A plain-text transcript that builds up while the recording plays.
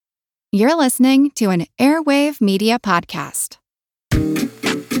You're listening to an Airwave Media Podcast.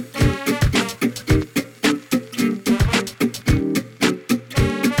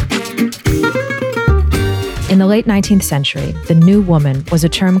 In the late 19th century, the New Woman was a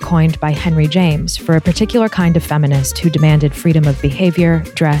term coined by Henry James for a particular kind of feminist who demanded freedom of behavior,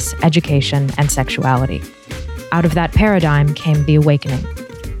 dress, education, and sexuality. Out of that paradigm came The Awakening,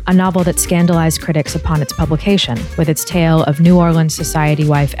 a novel that scandalized critics upon its publication with its tale of New Orleans society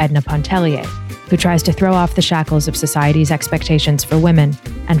wife Edna Pontellier, who tries to throw off the shackles of society's expectations for women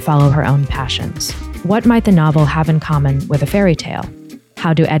and follow her own passions. What might the novel have in common with a fairy tale?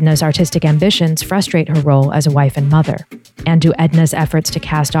 How do Edna's artistic ambitions frustrate her role as a wife and mother? And do Edna's efforts to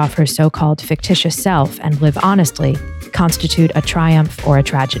cast off her so-called fictitious self and live honestly constitute a triumph or a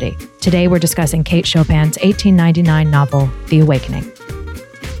tragedy? Today we're discussing Kate Chopin's 1899 novel, The Awakening.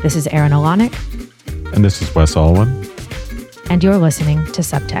 This is Erin Alanik. And this is Wes Alwan. And you're listening to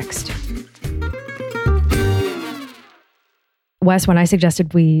Subtext. Wes, when I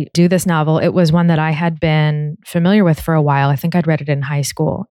suggested we do this novel, it was one that I had been familiar with for a while. I think I'd read it in high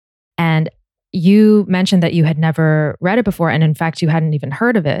school. And you mentioned that you had never read it before. And in fact, you hadn't even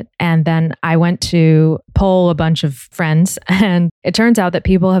heard of it. And then I went to poll a bunch of friends. And it turns out that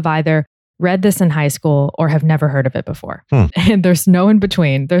people have either read this in high school or have never heard of it before. And there's no in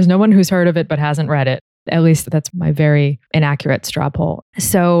between. There's no one who's heard of it but hasn't read it. At least that's my very inaccurate straw poll.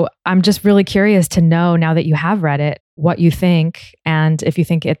 So I'm just really curious to know, now that you have read it, what you think and if you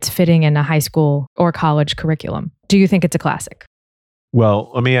think it's fitting in a high school or college curriculum. Do you think it's a classic? Well,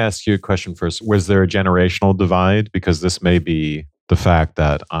 let me ask you a question first. Was there a generational divide? Because this may be the fact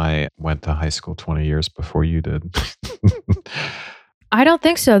that I went to high school 20 years before you did. I don't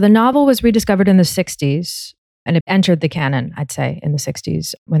think so. The novel was rediscovered in the 60s and it entered the canon, I'd say, in the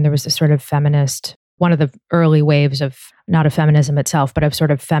 60s when there was this sort of feminist, one of the early waves of, not of feminism itself, but of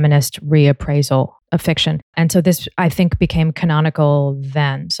sort of feminist reappraisal of fiction. And so this, I think, became canonical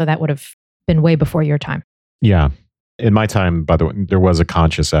then. So that would have been way before your time. Yeah. In my time, by the way, there was a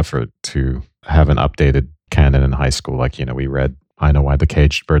conscious effort to have an updated canon in high school. Like, we read I Know Why the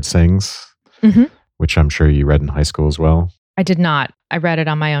Caged Bird Sings, which I'm sure you read in high school as well. I did not. I read it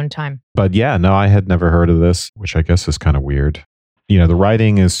on my own time. But yeah, no, I had never heard of this, which I guess is kind of weird. The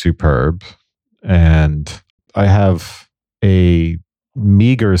writing is superb. And I have a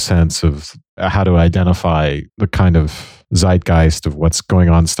meager sense of how to identify the kind of zeitgeist of what's going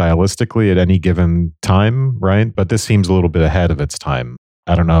on stylistically at any given time, right? But this seems a little bit ahead of its time.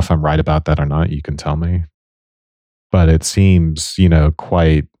 I don't know if I'm right about that or not. You can tell me. But it seems,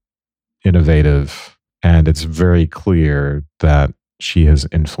 quite innovative. And it's very clear that she has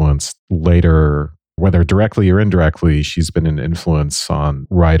influenced later, whether directly or indirectly, she's been an influence on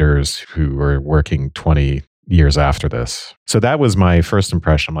writers who were working 20 years after this. So that was my first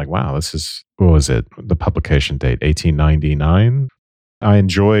impression. I'm like, wow, this is, what was it? The publication date, 1899. I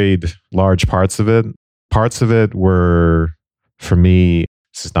enjoyed large parts of it. Parts of it were, for me,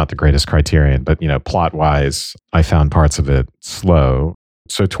 this is not the greatest criterion, but, plot-wise, I found parts of it slow.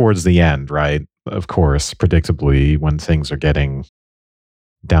 So towards the end, right? Of course, predictably, when things are getting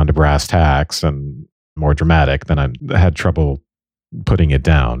down to brass tacks and more dramatic, then I had trouble putting it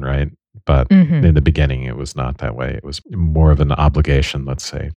down, right? But in the beginning, it was not that way. It was more of an obligation, let's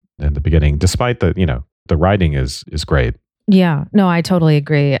say, in the beginning, despite the writing is great. Yeah, no, I totally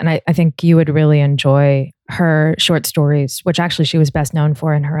agree. And I think you would really enjoy her short stories, which actually she was best known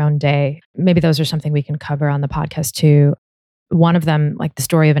for in her own day. Maybe those are something we can cover on the podcast too. One of them, like The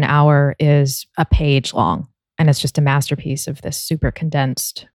Story of an Hour, is a page long. And it's just a masterpiece of this super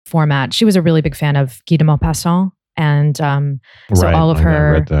condensed format. She was a really big fan of Guy de Maupassant. And so all of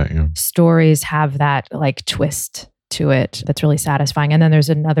her stories have that like twist to it that's really satisfying. And then there's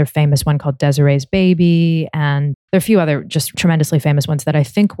another famous one called Desiree's Baby. And there are a few other just tremendously famous ones that I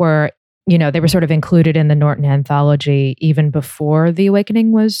think were, they were sort of included in the Norton Anthology even before The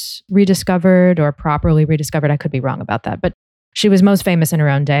Awakening was rediscovered or properly rediscovered. I could be wrong about that. But she was most famous in her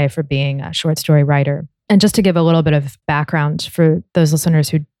own day for being a short story writer. And just to give a little bit of background for those listeners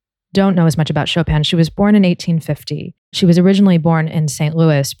who don't know as much about Chopin, she was born in 1850. She was originally born in St.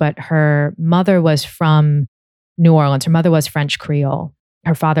 Louis, but her mother was from New Orleans. Her mother was French Creole.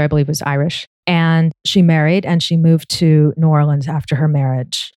 Her father, I believe, was Irish. And she married and she moved to New Orleans after her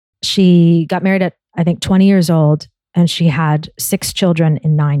marriage. She got married at, I think, 20 years old, and she had 6 children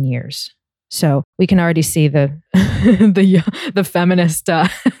in 9 years. So we can already see the feminist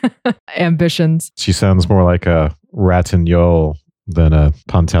ambitions. She sounds more like a Ratignol than a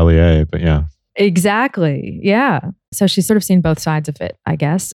Pontellier, but yeah. Exactly. Yeah. So she's sort of seen both sides of it, I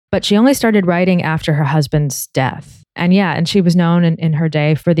guess. But she only started writing after her husband's death. And she was known in her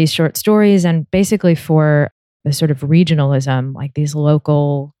day for these short stories and basically for the sort of regionalism, like these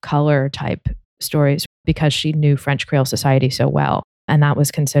local color type stories, because she knew French Creole society so well. And that was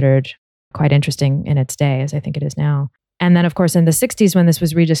considered quite interesting in its day, as I think it is now. And then, of course, in the 60s, when this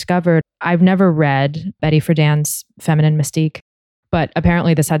was rediscovered, I've never read Betty Friedan's Feminine Mystique, but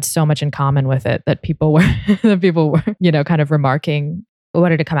apparently this had so much in common with it that people were, kind of remarking. What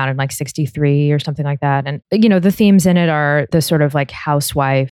did it come out in, like 63 or something like that? And, the themes in it are the sort of like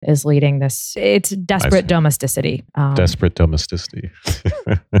housewife is leading this, it's desperate domesticity. Desperate domesticity.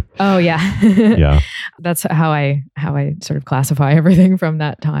 Oh, yeah. Yeah. That's how I sort of classify everything from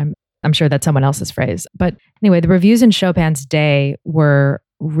that time. I'm sure that's someone else's phrase. But anyway, the reviews in Chopin's day were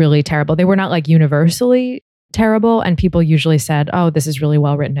really terrible. They were not like universally terrible. And people usually said, oh, this is really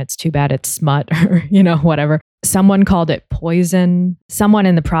well written. It's too bad it's smut or, whatever. Someone called it poison. Someone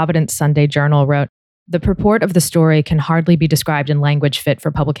in the Providence Sunday Journal wrote, the purport of the story can hardly be described in language fit for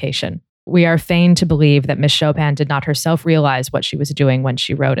publication. We are fain to believe that Miss Chopin did not herself realize what she was doing when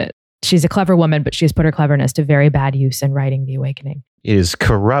she wrote it. She's a clever woman, but she has put her cleverness to very bad use in writing The Awakening. It is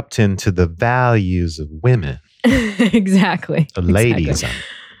corrupt into the values of women. Exactly. The ladies. Exactly.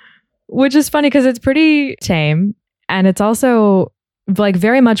 Which is funny because it's pretty tame. And it's also like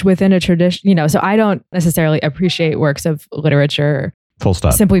very much within a tradition, so I don't necessarily appreciate works of literature. Full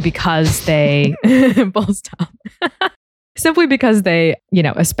stop. Simply because they, full stop. Simply because they,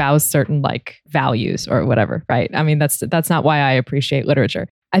 espouse certain like values or whatever, right? I mean, that's not why I appreciate literature.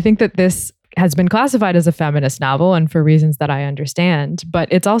 I think that this has been classified as a feminist novel and for reasons that I understand, but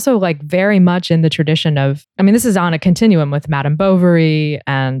it's also like very much in the tradition of, this is on a continuum with Madame Bovary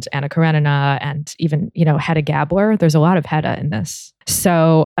and Anna Karenina and even, Hedda Gabler. There's a lot of Hedda in this.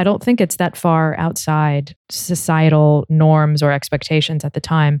 So I don't think it's that far outside societal norms or expectations at the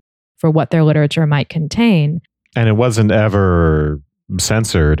time for what their literature might contain. And it wasn't ever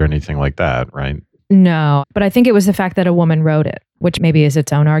censored or anything like that, right? No, but I think it was the fact that a woman wrote it, which maybe is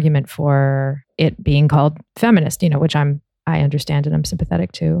its own argument for it being called feminist, which I understand and I'm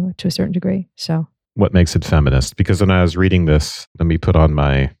sympathetic to a certain degree. So what makes it feminist? Because when I was reading this, let me put on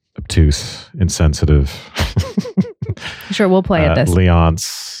my obtuse, insensitive. Sure, we'll play at this.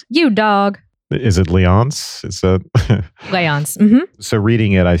 Leonce. You dog. Is it Leonce? Is that Leonce? Mm-hmm. So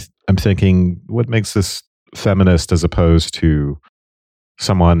reading it, I'm thinking, what makes this feminist as opposed to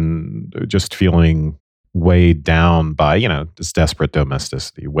someone just feeling weighed down by, this desperate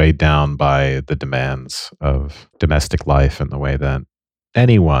domesticity, weighed down by the demands of domestic life in the way that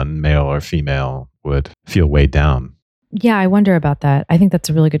anyone, male or female, would feel weighed down. Yeah, I wonder about that. I think that's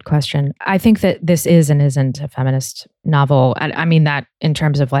a really good question. I think that this is and isn't a feminist novel. I mean that in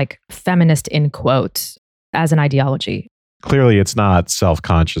terms of like feminist in quotes as an ideology. Clearly, it's not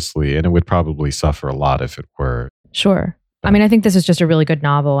self-consciously, and it would probably suffer a lot if it were. Sure. I think this is just a really good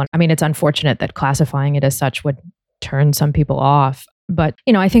novel. And it's unfortunate that classifying it as such would turn some people off. But,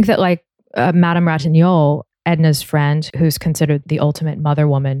 I think that like Madame Ratignolle, Edna's friend, who's considered the ultimate mother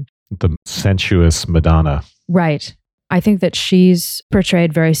woman. The sensuous Madonna. Right. I think that she's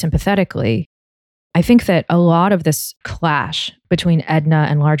portrayed very sympathetically. I think that a lot of this clash between Edna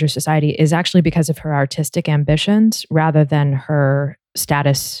and larger society is actually because of her artistic ambitions rather than her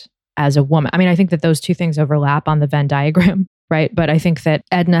status as a woman. I think that those two things overlap on the Venn diagram, right? But I think that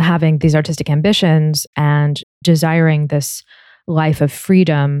Edna having these artistic ambitions and desiring this life of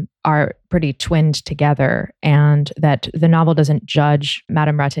freedom are pretty twinned together, and that the novel doesn't judge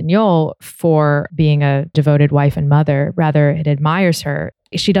Madame Ratignolle for being a devoted wife and mother. Rather, it admires her.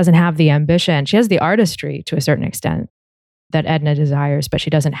 She doesn't have the ambition. She has the artistry to a certain extent that Edna desires, but she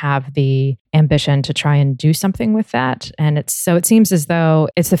doesn't have the ambition to try and do something with that. And it seems as though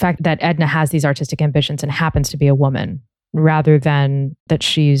it's the fact that Edna has these artistic ambitions and happens to be a woman, rather than that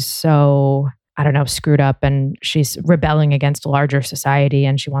she's so, screwed up and she's rebelling against a larger society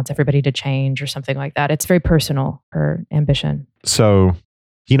and she wants everybody to change or something like that. It's very personal, her ambition. So,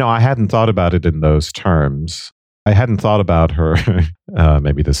 I hadn't thought about it in those terms. I hadn't thought about her,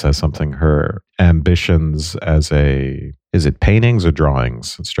 maybe this says something, her ambitions as is it paintings or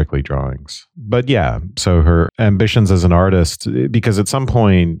drawings? Strictly drawings. But yeah, so her ambitions as an artist, because at some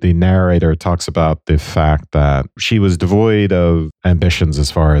point the narrator talks about the fact that she was devoid of ambitions as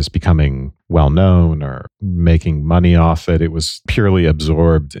far as becoming well-known or making money off it. It was purely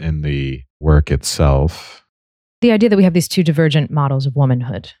absorbed in the work itself. The idea that we have these two divergent models of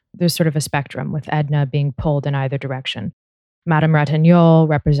womanhood. There's sort of a spectrum with Edna being pulled in either direction. Madame Ratignolle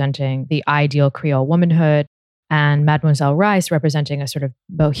representing the ideal Creole womanhood, and Mademoiselle Reisz representing a sort of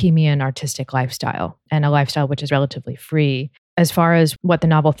bohemian artistic lifestyle, and a lifestyle which is relatively free, as far as what the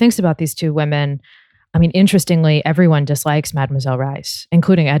novel thinks about these two women, I mean, interestingly, everyone dislikes Mademoiselle Rice,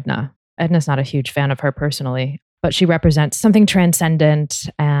 including Edna. Edna's not a huge fan of her personally, but she represents something transcendent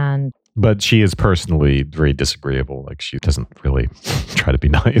and... But she is personally very disagreeable. Like, she doesn't really try to be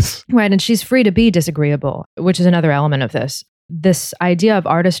nice. Right, and she's free to be disagreeable, which is another element of this. This idea of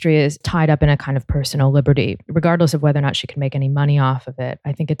artistry is tied up in a kind of personal liberty, regardless of whether or not she can make any money off of it.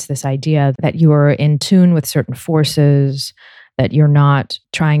 I think it's this idea that you are in tune with certain forces, that you're not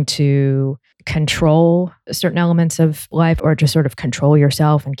trying to control certain elements of life or just sort of control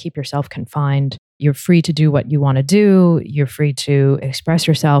yourself and keep yourself confined. You're free to do what you want to do. You're free to express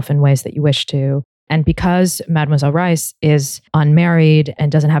yourself in ways that you wish to. And because Mademoiselle Rice is unmarried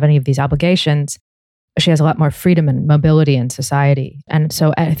and doesn't have any of these obligations, she has a lot more freedom and mobility in society. And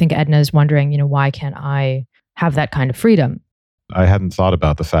so I think Edna is wondering, why can't I have that kind of freedom? I hadn't thought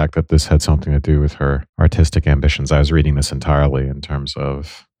about the fact that this had something to do with her artistic ambitions. I was reading this entirely in terms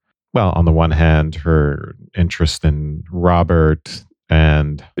of, well, on the one hand, her interest in Robert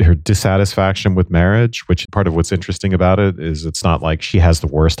and her dissatisfaction with marriage, which part of what's interesting about it is it's not like she has the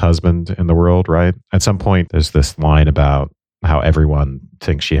worst husband in the world, right? At some point, there's this line about how everyone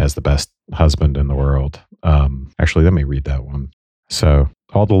thinks she has the best husband in the world. Actually, let me read that one. So,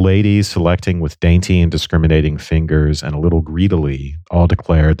 all the ladies, selecting with dainty and discriminating fingers and a little greedily, all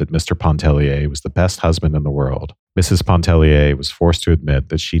declared that Mr. Pontellier was the best husband in the world. Mrs. Pontellier was forced to admit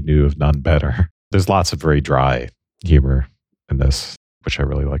that she knew of none better. There's lots of very dry humor in this, which I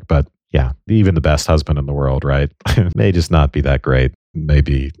really like. But yeah, even the best husband in the world, right, may just not be that great.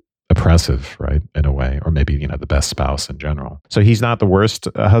 Maybe oppressive, right, in a way, or maybe, the best spouse in general. So he's not the worst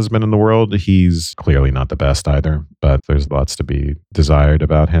husband in the world. He's clearly not the best either, but there's lots to be desired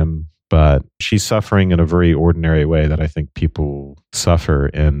about him. But she's suffering in a very ordinary way that I think people suffer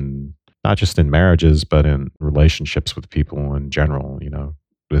in, not just in marriages, but in relationships with people in general,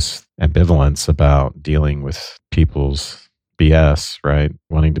 this ambivalence about dealing with people's BS, right?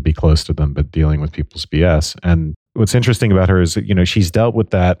 Wanting to be close to them, but dealing with people's BS. And what's interesting about her is that, she's dealt with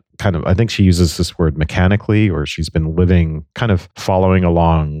that kind of, I think she uses this word mechanically, or she's been living, kind of following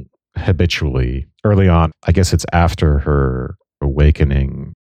along habitually. Early on, I guess it's after her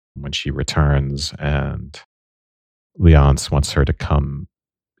awakening when she returns and Leonce wants her to come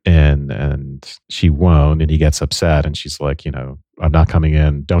in and she won't, and he gets upset and she's like, I'm not coming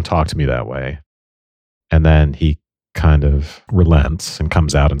in. Don't talk to me that way. And then he kind of relents and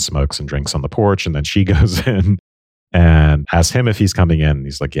comes out and smokes and drinks on the porch. And then she goes in and asks him if he's coming in. And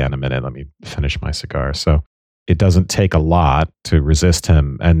he's like, yeah, in a minute, let me finish my cigar. So it doesn't take a lot to resist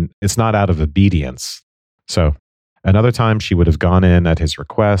him. And it's not out of obedience. So another time she would have gone in at his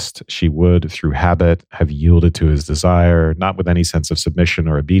request. She would, through habit, have yielded to his desire, not with any sense of submission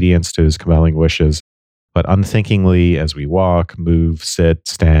or obedience to his compelling wishes, but unthinkingly as we walk, move, sit,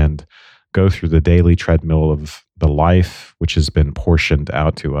 stand, go through the daily treadmill of the life which has been portioned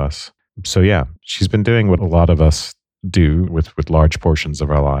out to us. So yeah, she's been doing what a lot of us do with large portions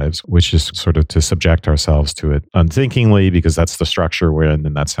of our lives, which is sort of to subject ourselves to it unthinkingly, because that's the structure we're in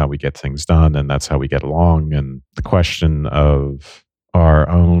and that's how we get things done and that's how we get along. And the question of our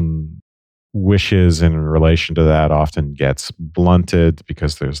own wishes in relation to that often gets blunted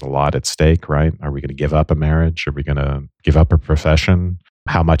because there's a lot at stake, right? Are we going to give up a marriage? Are we going to give up a profession?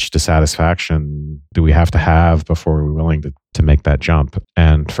 How much dissatisfaction do we have to have before we're willing to make that jump?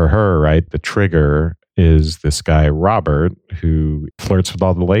 And for her, right, the trigger is this guy, Robert, who flirts with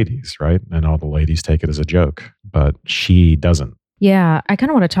all the ladies, right? And all the ladies take it as a joke, but she doesn't. Yeah, I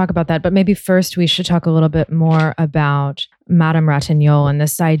kind of want to talk about that, but maybe first we should talk a little bit more about Madame Ratignolle and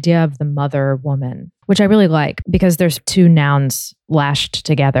this idea of the mother woman, which I really like because there's two nouns lashed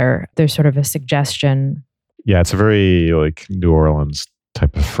together. There's sort of a suggestion. Yeah, it's a very like New Orleans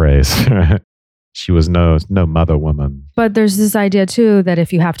type of phrase. She was no mother woman. But there's this idea too that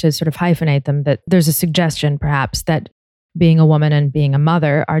if you have to sort of hyphenate them, that there's a suggestion perhaps that being a woman and being a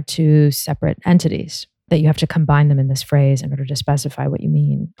mother are two separate entities, that you have to combine them in this phrase in order to specify what you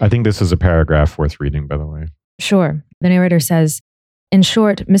mean. I think this is a paragraph worth reading, by the way. Sure. The narrator says, in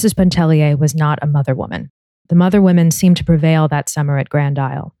short, Mrs. Pontellier was not a mother woman. The mother women seemed to prevail that summer at Grand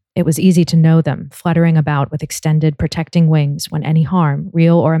Isle. It was easy to know them, fluttering about with extended, protecting wings when any harm,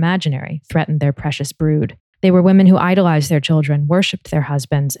 real or imaginary, threatened their precious brood. They were women who idolized their children, worshipped their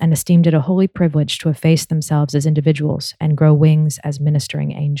husbands, and esteemed it a holy privilege to efface themselves as individuals and grow wings as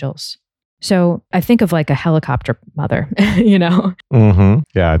ministering angels. So I think of like a helicopter mother, you know? Mm-hmm.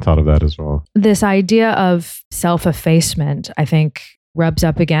 Yeah, I thought of that as well. This idea of self-effacement, I think, rubs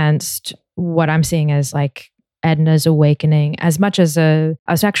up against what I'm seeing as like Edna's awakening as much as a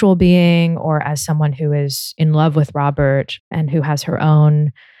sexual being or as someone who is in love with Robert and who has her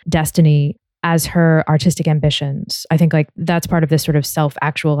own destiny as her artistic ambitions. I think like that's part of this sort of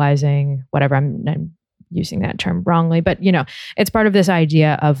self-actualizing, whatever, I'm using that term wrongly, but it's part of this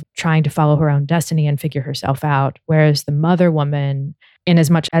idea of trying to follow her own destiny and figure herself out. Whereas the mother woman, in as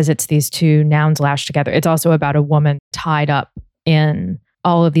much as it's these two nouns lashed together, it's also about a woman tied up in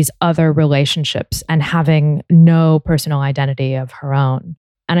all of these other relationships and having no personal identity of her own.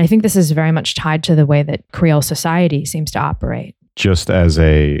 And I think this is very much tied to the way that Creole society seems to operate. Just as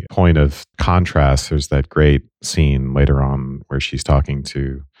a point of contrast, there's that great scene later on where she's talking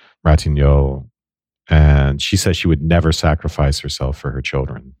to Ratignolle, and she says she would never sacrifice herself for her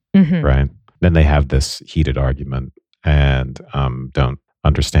children, right? Then they have this heated argument and don't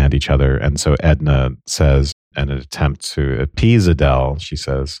understand each other. And so Edna says, in an attempt to appease Adele, she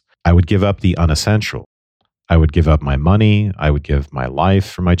says, I would give up the unessential. I would give up my money. I would give my life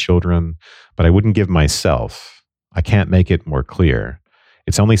for my children, but I wouldn't give myself. I can't make it more clear.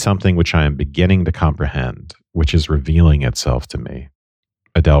 It's only something which I am beginning to comprehend, which is revealing itself to me.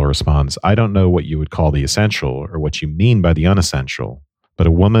 Adele responds, I don't know what you would call the essential or what you mean by the unessential, but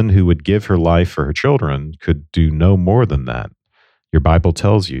a woman who would give her life for her children could do no more than that. Your Bible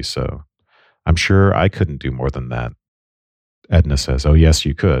tells you so. I'm sure I couldn't do more than that. Edna says, oh, yes,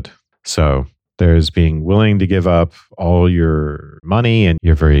 you could. So there's being willing to give up all your money and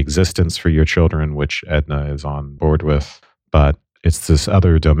your very existence for your children, which Edna is on board with. But it's this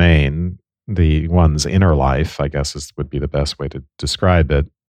other domain, the one's inner life, I guess would be the best way to describe it,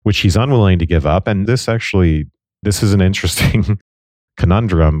 which she's unwilling to give up. And this is an interesting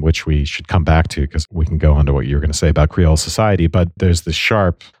conundrum, which we should come back to because we can go on to what you're going to say about Creole society. But there's this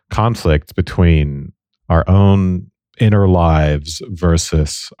sharp conflict between our own inner lives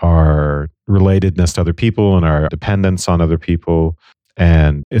versus our relatedness to other people and our dependence on other people.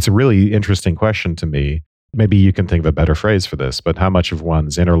 And it's a really interesting question to me. Maybe you can think of a better phrase for this, but how much of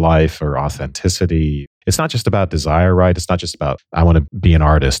one's inner life or authenticity, it's not just about desire, right? It's not just about, I want to be an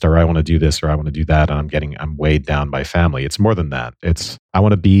artist or I want to do this or I want to do that and I'm weighed down by family. It's more than that. It's, I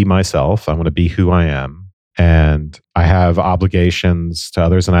want to be myself. I want to be who I am. And I have obligations to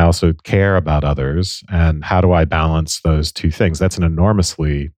others and I also care about others. And how do I balance those two things? That's an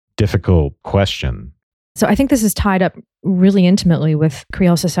enormously difficult question. So I think this is tied up really intimately with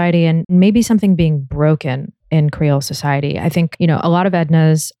Creole society and maybe something being broken in Creole society. I think, a lot of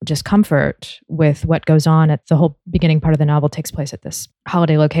Edna's discomfort with what goes on at the whole beginning part of the novel takes place at this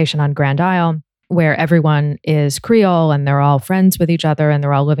holiday location on Grand Isle, where everyone is Creole and they're all friends with each other and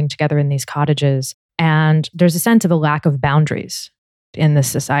they're all living together in these cottages. And there's a sense of a lack of boundaries in this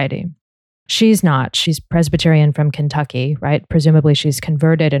society. She's not. She's Presbyterian from Kentucky, right? Presumably she's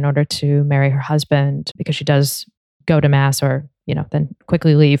converted in order to marry her husband because she does go to mass or, then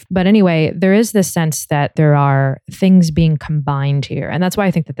quickly leave. But anyway, there is this sense that there are things being combined here. And that's why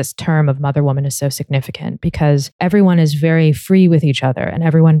I think that this term of mother woman is so significant because everyone is very free with each other and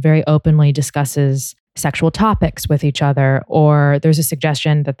everyone very openly discusses sexual topics with each other. Or there's a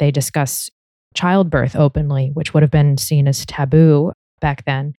suggestion that they discuss childbirth openly, which would have been seen as taboo back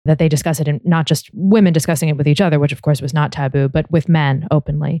then, that they discuss it, and not just women discussing it with each other, which of course was not taboo, but with men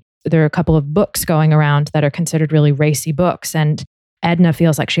openly. There are a couple of books going around that are considered really racy books, and Edna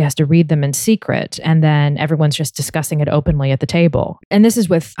feels like she has to read them in secret, and then everyone's just discussing it openly at the table. And this is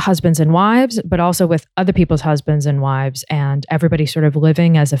with husbands and wives, but also with other people's husbands and wives, and everybody sort of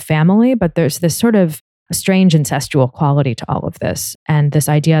living as a family, but there's this sort of a strange incestual quality to all of this. And this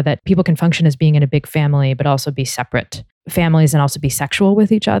idea that people can function as being in a big family, but also be separate families and also be sexual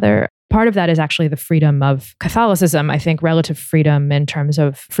with each other. Part of that is actually the freedom of Catholicism, I think, relative freedom in terms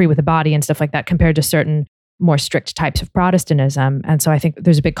of free with the body and stuff like that compared to certain more strict types of Protestantism. And so I think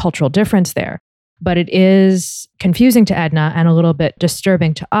there's a big cultural difference there. But it is confusing to Edna and a little bit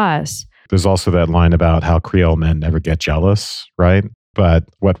disturbing to us. There's also that line about how Creole men never get jealous, right? But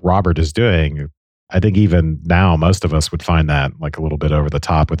what Robert is doing, I think even now, most of us would find that like a little bit over the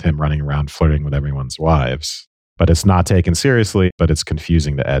top with him running around flirting with everyone's wives. But it's not taken seriously, but it's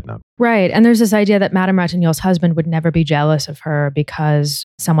confusing to Edna. Right. And there's this idea that Madame Ratignolle's husband would never be jealous of her because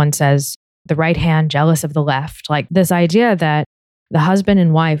someone says the right hand jealous of the left. Like this idea that the husband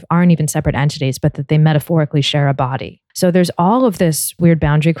and wife aren't even separate entities, but that they metaphorically share a body. So there's all of this weird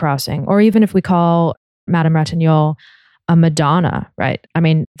boundary crossing. Or even if we call Madame Ratignolle a Madonna, right? I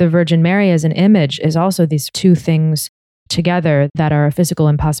mean, the Virgin Mary as an image is also these two things together that are a physical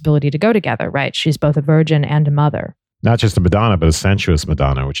impossibility to go together, right? She's both a virgin and a mother. Not just a Madonna, but a sensuous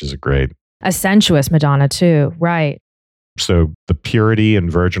Madonna, which is a sensuous Madonna too, right? So the purity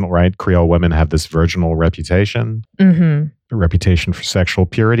and virginal, right? Creole women have this virginal reputation, a reputation for sexual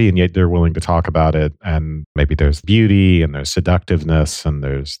purity, and yet they're willing to talk about it. And maybe there's beauty and there's seductiveness and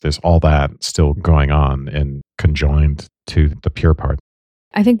there's all that still going on and conjoined to the pure part.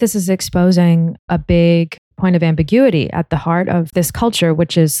 I think this is exposing a big point of ambiguity at the heart of this culture,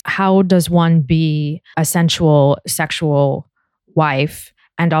 which is how does one be a sensual, sexual wife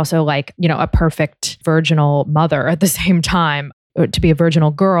and also like, a perfect virginal mother at the same time, or to be a virginal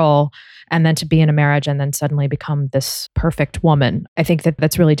girl and then to be in a marriage and then suddenly become this perfect woman. I think that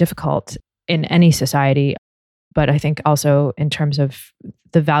that's really difficult in any society, but I think also in terms of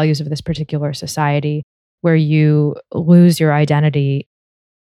the values of this particular society where you lose your identity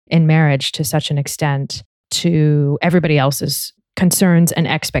in marriage to such an extent to everybody else's concerns and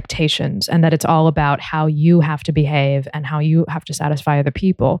expectations, and that it's all about how you have to behave and how you have to satisfy other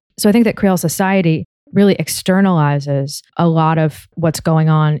people. So I think that Creole society really externalizes a lot of what's going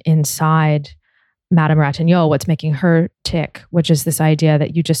on inside Madame Ratignolle, what's making her tick, which is this idea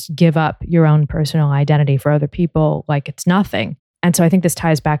that you just give up your own personal identity for other people like it's nothing. And so I think this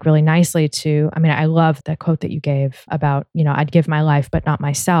ties back really nicely to, I love the quote that you gave about, I'd give my life, but not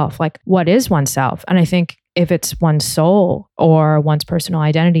myself. Like, what is oneself? And I think if it's one's soul or one's personal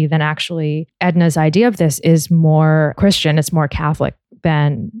identity, then actually Edna's idea of this is more Christian, it's more Catholic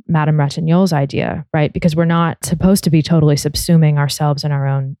than Madame Ratignolle's idea, right? Because we're not supposed to be totally subsuming ourselves in our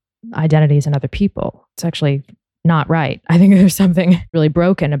own identities and other people. It's actually not right. I think there's something really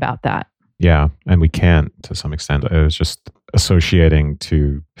broken about that. Yeah, and we can't to some extent. It was just associating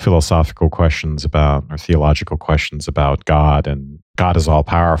to philosophical questions about, or theological questions about God, and God is all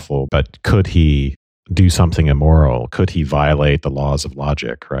powerful, but could he do something immoral? Could he violate the laws of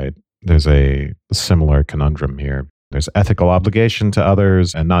logic, right? There's a similar conundrum here. There's ethical obligation to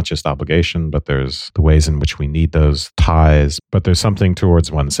others, and not just obligation, but there's the ways in which we need those ties. But there's something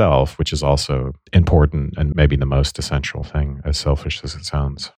towards oneself, which is also important and maybe the most essential thing, as selfish as it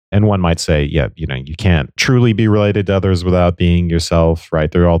sounds. And one might say, you can't truly be related to others without being yourself,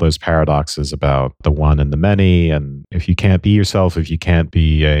 right? There are all those paradoxes about the one and the many. And if you can't be yourself, if you can't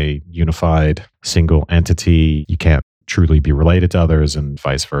be a unified single entity, you can't truly be related to others and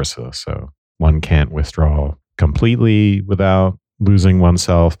vice versa. So one can't withdraw completely without losing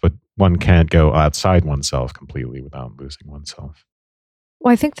oneself, but one can't go outside oneself completely without losing oneself.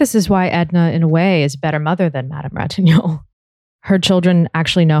 Well, I think this is why Edna, in a way, is a better mother than Madame Ratignolle. Her children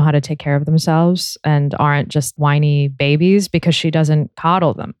actually know how to take care of themselves and aren't just whiny babies because she doesn't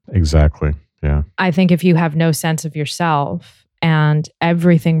coddle them. Exactly. Yeah. I think if you have no sense of yourself and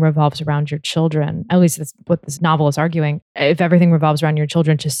everything revolves around your children, at least that's what this novel is arguing, if everything revolves around your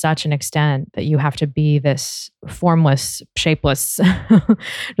children to such an extent that you have to be this formless, shapeless,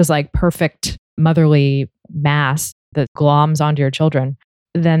 just like perfect motherly mass that gloms onto your children,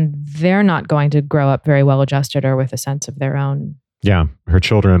 then they're not going to grow up very well adjusted or with a sense of their own. Yeah. Her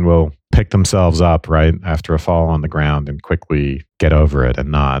children will pick themselves up, right, after a fall on the ground and quickly get over it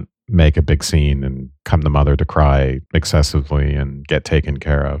and not make a big scene and come the mother to cry excessively and get taken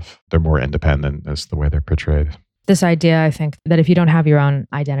care of. They're more independent is the way they're portrayed. This idea, I think, that if you don't have your own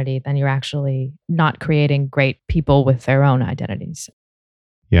identity, then you're actually not creating great people with their own identities.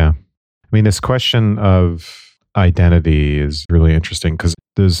 Yeah. This question of identity is really interesting because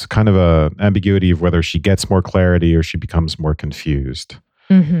there's kind of a ambiguity of whether she gets more clarity or she becomes more confused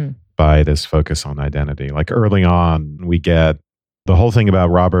by this focus on identity. Like early on, we get the whole thing about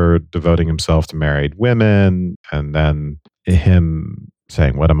Robert devoting himself to married women and then him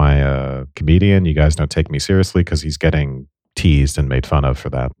saying, what am I, a comedian? You guys don't take me seriously, because he's getting teased and made fun of for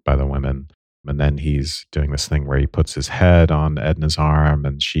that by the women. And then he's doing this thing where he puts his head on Edna's arm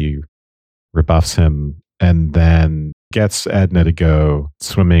and she rebuffs him and then gets Edna to go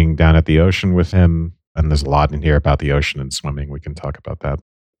swimming down at the ocean with him. And there's a lot in here about the ocean and swimming. We can talk about that.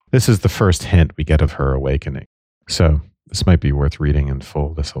 This is the first hint we get of her awakening. So this might be worth reading in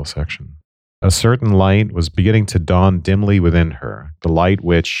full, this whole section. A certain light was beginning to dawn dimly within her, the light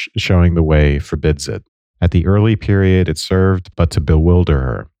which, showing the way, forbids it. At the early period, it served but to bewilder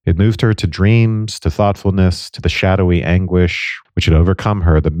her. It moved her to dreams, to thoughtfulness, to the shadowy anguish which had overcome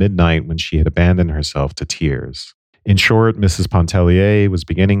her the midnight when she had abandoned herself to tears. In short, Mrs. Pontellier was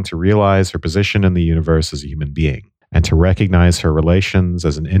beginning to realize her position in the universe as a human being, and to recognize her relations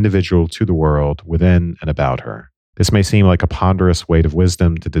as an individual to the world within and about her. This may seem like a ponderous weight of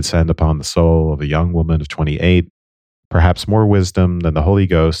wisdom to descend upon the soul of a young woman of 28, perhaps more wisdom than the Holy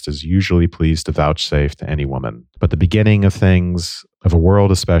Ghost is usually pleased to vouchsafe to any woman. But the beginning of things, of a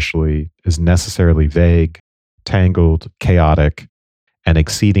world especially, is necessarily vague, tangled, chaotic, and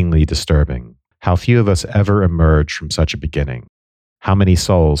exceedingly disturbing. How few of us ever emerge from such a beginning. How many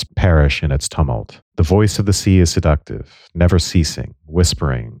souls perish in its tumult. The voice of the sea is seductive, never ceasing,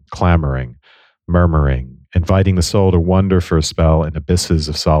 whispering, clamoring, murmuring, inviting the soul to wander for a spell in abysses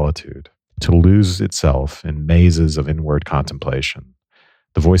of solitude, to lose itself in mazes of inward contemplation.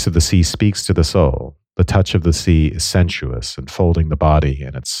 The voice of the sea speaks to the soul. The touch of the sea is sensuous, enfolding the body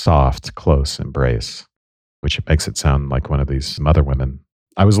in its soft, close embrace, which makes it sound like one of these mother women.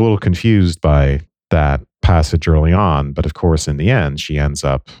 I was a little confused by that passage early on, but of course, in the end, she ends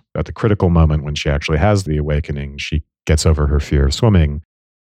up at the critical moment when she actually has the awakening. She gets over her fear of swimming.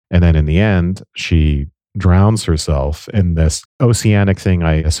 And then in the end, she drowns herself in this oceanic thing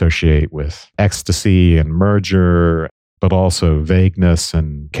I associate with ecstasy and merger, but also vagueness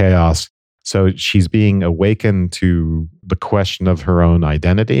and chaos. So she's being awakened to the question of her own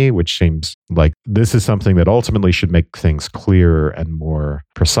identity, which seems like this is something that ultimately should make things clearer and more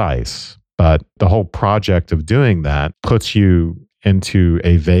precise. But the whole project of doing that puts you into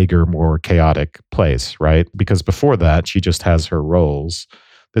a vaguer, more chaotic place, right? Because before that, she just has her roles.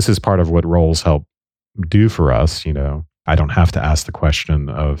 This is part of what roles help do for us. I don't have to ask the question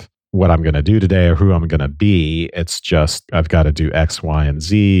of what I'm going to do today or who I'm going to be. It's just, I've got to do X, Y, and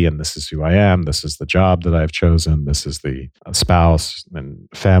Z, and this is who I am. This is the job that I've chosen. This is the spouse and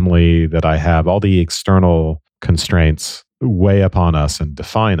family that I have. All the external constraints weigh upon us and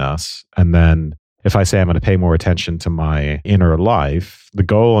define us. And then if I say I'm going to pay more attention to my inner life, the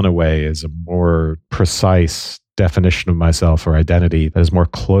goal in a way is a more precise definition of myself or identity that is more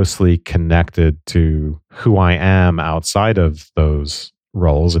closely connected to who I am outside of those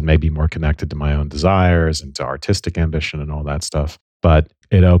roles and maybe more connected to my own desires and to artistic ambition and all that stuff. But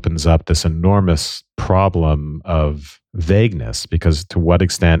it opens up this enormous problem of vagueness, because to what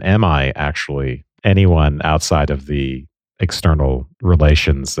extent am I actually anyone outside of the external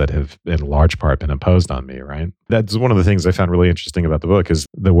relations that have in large part been imposed on me, right? That's one of the things I found really interesting about the book, is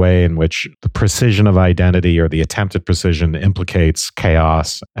the way in which the precision of identity, or the attempted precision, implicates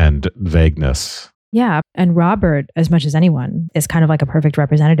chaos and vagueness. Yeah. And Robert, as much as anyone, is kind of like a perfect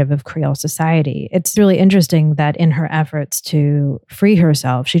representative of Creole society. It's really interesting that in her efforts to free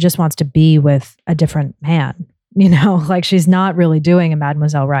herself, she just wants to be with a different man. Like she's not really doing a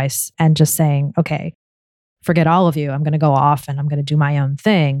Mademoiselle Rice and just saying, okay, forget all of you. I'm going to go off and I'm going to do my own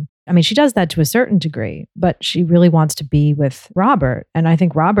thing. I mean, she does that to a certain degree, but she really wants to be with Robert. And I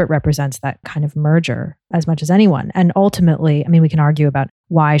think Robert represents that kind of merger as much as anyone. And ultimately, I mean, we can argue about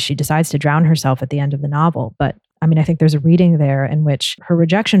why she decides to drown herself at the end of the novel. But I mean, I think there's a reading there in which her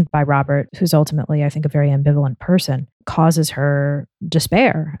rejection by Robert, who's ultimately, I think, a very ambivalent person, causes her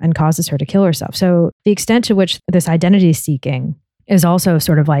despair and causes her to kill herself. So the extent to which this identity seeking is also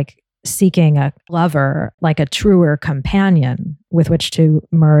sort of like seeking a lover, like a truer companion with which to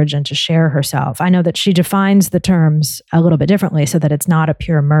merge and to share herself. I know that she defines the terms a little bit differently so that it's not a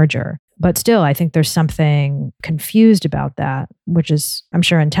pure merger. But still, I think there's something confused about that, which is, I'm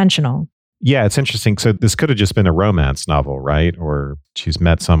sure, intentional. Yeah, it's interesting. So this could have just been a romance novel, right? Or she's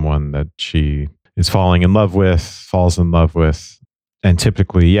met someone that she is falls in love with. And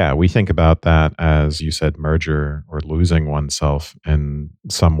typically, yeah, we think about that as, you said, merger or losing oneself in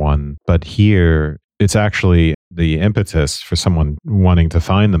someone. But here, it's actually the impetus for someone wanting to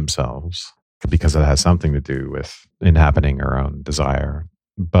find themselves, because it has something to do with inhabiting her own desire.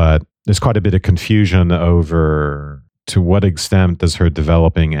 But there's quite a bit of confusion over to what extent does her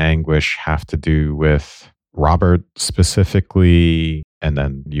developing anguish have to do with Robert specifically, and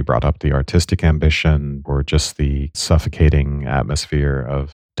then you brought up the artistic ambition, or just the suffocating atmosphere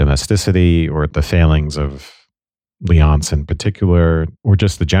of domesticity, or the failings of Leonce in particular, or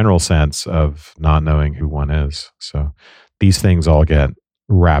just the general sense of not knowing who one is. So these things all get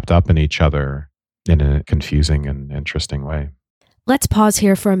wrapped up in each other in a confusing and interesting way. Let's pause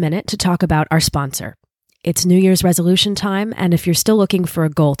here for a minute to talk about our sponsor. It's New Year's resolution time, and if you're still looking for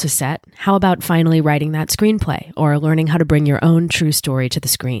a goal to set, how about finally writing that screenplay or learning how to bring your own true story to the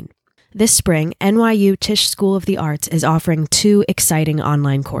screen? This spring, NYU Tisch School of the Arts is offering 2 exciting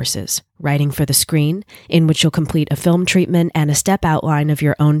online courses: Writing for the Screen, in which you'll complete a film treatment and a step outline of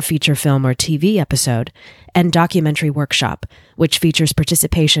your own feature film or TV episode, and Documentary Workshop, which features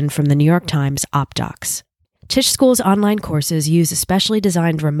participation from the New York Times OpDocs. Tisch School's online courses use a specially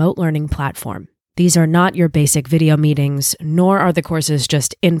designed remote learning platform. These are not your basic video meetings, nor are the courses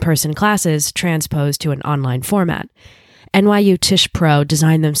just in-person classes transposed to an online format. NYU Tisch Pro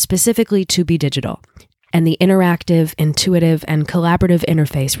designed them specifically to be digital, and the interactive, intuitive, and collaborative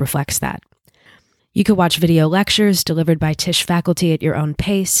interface reflects that. You could watch video lectures delivered by Tisch faculty at your own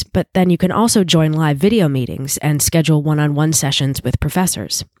pace, but then you can also join live video meetings and schedule one-on-one sessions with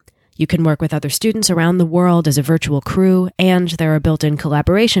professors. You can work with other students around the world as a virtual crew, and there are built-in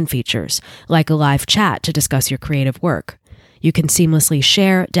collaboration features, like a live chat to discuss your creative work. You can seamlessly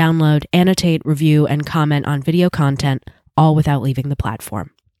share, download, annotate, review, and comment on video content, all without leaving the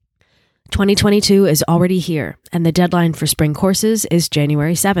platform. 2022 is already here, and the deadline for spring courses is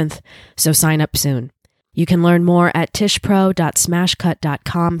January 7th, so sign up soon. You can learn more at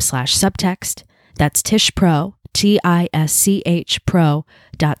tishpro.smashcut.com/subtext. That's tishpro,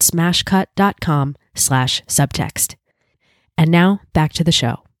 tishpro.smashcut.com/subtext. And now, back to the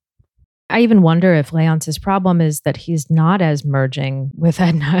show. I even wonder if Leonce's problem is that he's not as merging with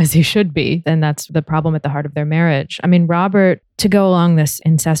Edna as he should be. And that's the problem at the heart of their marriage. I mean, Robert, to go along this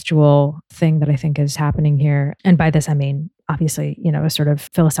incestual thing that I think is happening here, and by this I mean, obviously, a sort of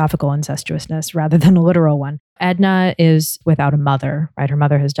philosophical incestuousness rather than a literal one. Edna is without a mother, right? Her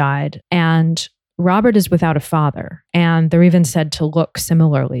mother has died. And Robert is without a father. And they're even said to look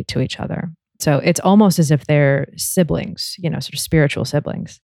similarly to each other. So it's almost as if they're siblings, sort of spiritual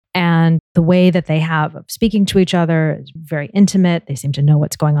siblings. And the way that they have of speaking to each other is very intimate. They seem to know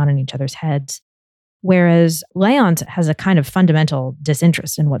what's going on in each other's heads. Whereas Leonce has a kind of fundamental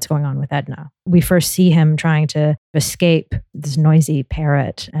disinterest in what's going on with Edna. We first see him trying to escape this noisy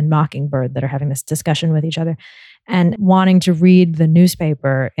parrot and mockingbird that are having this discussion with each other and wanting to read the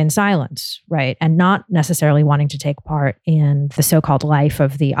newspaper in silence, right? And not necessarily wanting to take part in the so-called life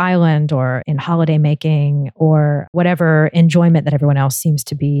of the island or in holiday making or whatever enjoyment that everyone else seems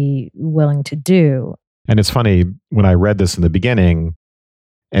to be willing to do. And it's funny, when I read this in the beginning,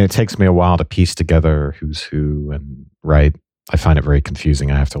 and it takes me a while to piece together who's who, and right, I find it very confusing.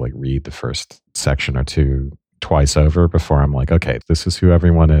 I have to read the first section or two twice over before I'm like, okay, this is who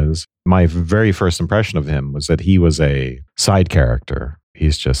everyone is. My very first impression of him was that he was a side character.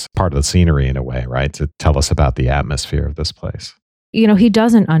 He's just part of the scenery in a way, right? To tell us about the atmosphere of this place. He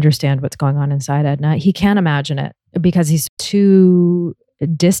doesn't understand what's going on inside Edna. He can't imagine it because he's too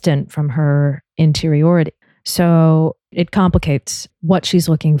distant from her interiority. So it complicates what she's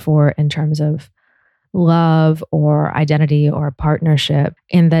looking for in terms of love or identity or partnership,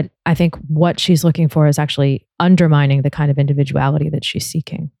 in that I think what she's looking for is actually undermining the kind of individuality that she's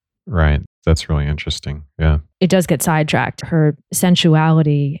seeking. Right. That's really interesting. Yeah. It does get sidetracked. Her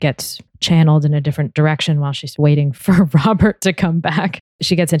sensuality gets channeled in a different direction while she's waiting for Robert to come back.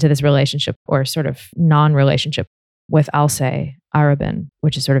 She gets into this relationship or sort of non-relationship with Alcé Arobin,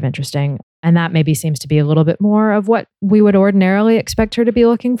 which is sort of interesting. And that maybe seems to be a little bit more of what we would ordinarily expect her to be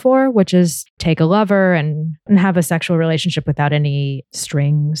looking for, which is take a lover and have a sexual relationship without any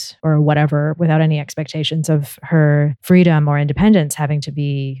strings or whatever, without any expectations of her freedom or independence having to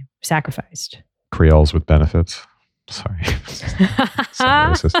be sacrificed. Creoles with benefits. Sorry.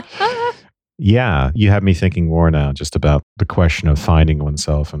 Yeah, you have me thinking more now just about the question of finding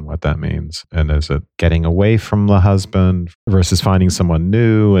oneself and what that means. And is it getting away from the husband versus finding someone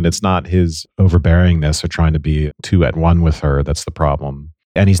new? And it's not his overbearingness or trying to be too at one with her that's the problem.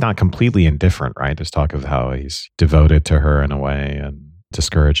 And he's not completely indifferent, right? There's talk of how he's devoted to her in a way and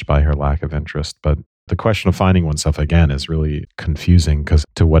discouraged by her lack of interest. But the question of finding oneself, again, is really confusing because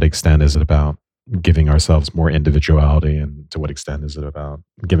to what extent is it about giving ourselves more individuality, and to what extent is it about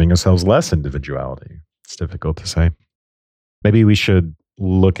giving ourselves less individuality? It's difficult to say. Maybe we should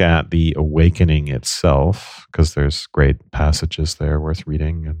look at the awakening itself, because there's great passages there worth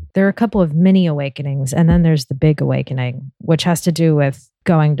reading. And there are a couple of mini awakenings, and then there's the big awakening, which has to do with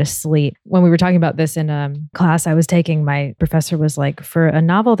going to sleep. When we were talking about this in a class I was taking, my professor was like, for a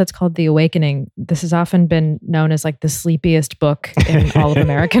novel that's called The Awakening, this has often been known as the sleepiest book in all of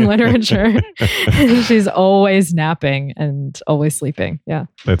American literature. She's always napping and always sleeping. Yeah.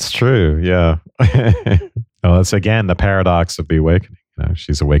 That's true. Yeah. Well, that's again the paradox of the awakening.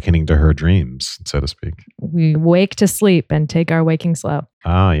 She's awakening to her dreams, so to speak. We wake to sleep and take our waking slow.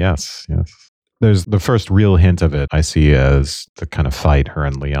 Ah, yes, yes. There's the first real hint of it I see as the kind of fight her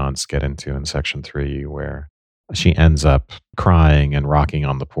and Leonce get into in section 3, where she ends up crying and rocking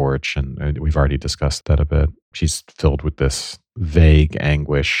on the porch. And we've already discussed that a bit. She's filled with this vague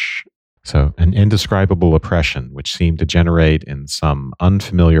anguish. So an indescribable oppression, which seemed to generate in some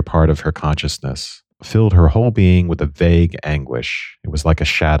unfamiliar part of her consciousness, filled her whole being with a vague anguish. It was like a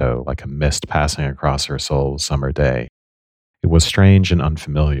shadow, like a mist passing across her soul summer day. It was strange and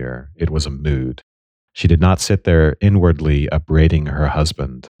unfamiliar. It was a mood. She did not sit there inwardly upbraiding her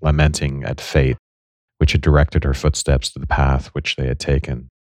husband, lamenting at fate, which had directed her footsteps to the path which they had taken.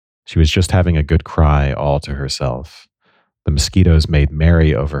 She was just having a good cry all to herself. The mosquitoes made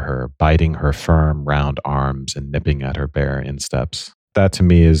merry over her, biting her firm, round arms and nipping at her bare insteps. That to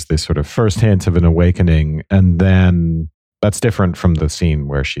me is the sort of first hint of an awakening. And then That's different from the scene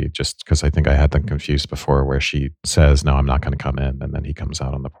where she just, because I think I had them confused before, where she says, no, I'm not going to come in. And then he comes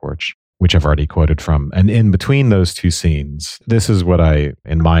out on the porch, which I've already quoted from. And in between those two scenes, this is what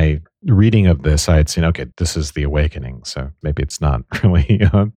in my reading of this, I had seen, okay, this is the awakening. So maybe it's not really,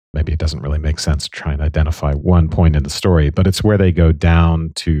 maybe it doesn't really make sense to try and identify one point in the story, but it's where they go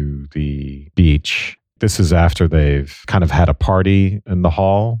down to the beach. This is after they've kind of had a party in the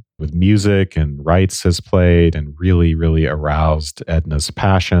hall with music, and Wrights has played and really, really aroused Edna's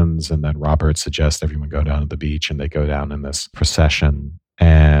passions. And then Robert suggests everyone go down to the beach, and they go down in this procession.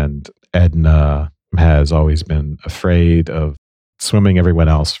 And Edna has always been afraid of swimming.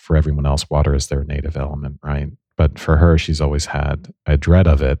 For everyone else, water is their native element, right? But for her, she's always had a dread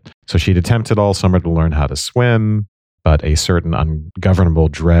of it. So she'd attempted all summer to learn how to swim, but a certain ungovernable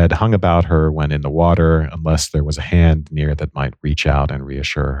dread hung about her when in the water, unless there was a hand near that might reach out and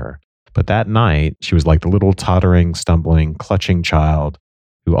reassure her. But that night, she was like the little tottering, stumbling, clutching child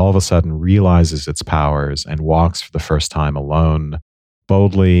who all of a sudden realizes its powers and walks for the first time alone,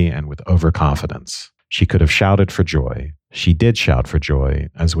 boldly and with overconfidence. She could have shouted for joy. She did shout for joy,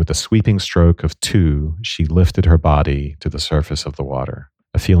 as with a sweeping stroke of two, she lifted her body to the surface of the water.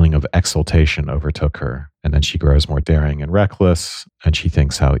 A feeling of exultation overtook her, and then she grows more daring and reckless, and she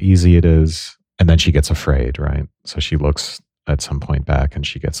thinks how easy it is, and then she gets afraid, right? So she looks at some point back, and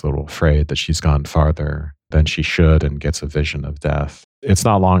she gets a little afraid that she's gone farther than she should and gets a vision of death. It's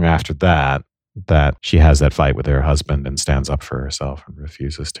not long after that she has that fight with her husband and stands up for herself and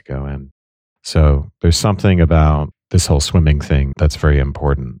refuses to go in. So there's something about this whole swimming thing that's very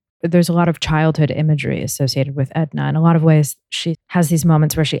important. There's a lot of childhood imagery associated with Edna. In a lot of ways, she has these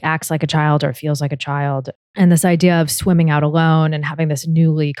moments where she acts like a child or feels like a child. And this idea of swimming out alone and having this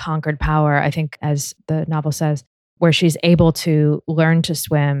newly conquered power, I think, as the novel says, where she's able to learn to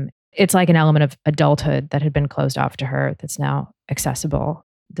swim, it's like an element of adulthood that had been closed off to her that's now accessible.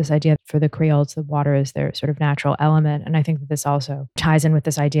 This idea for the Creoles, the water is their sort of natural element. And I think that this also ties in with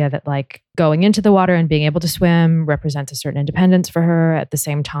this idea that like going into the water and being able to swim represents a certain independence for her. At the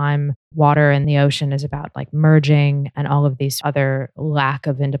same time, water and the ocean is about like merging and all of these other lack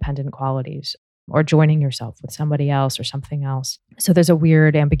of independent qualities, or joining yourself with somebody else or something else. So there's a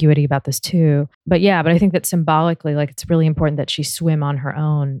weird ambiguity about this too. But I think that symbolically, like it's really important that she swim on her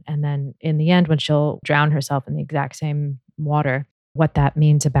own. And then in the end, when she'll drown herself in the exact same water, what that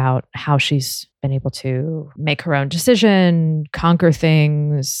means about how she's been able to make her own decision, conquer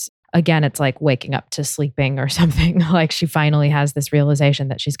things. Again, it's like waking up to sleeping or something. Like she finally has this realization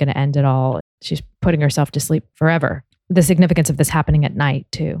that she's going to end it all. She's putting herself to sleep forever. The significance of this happening at night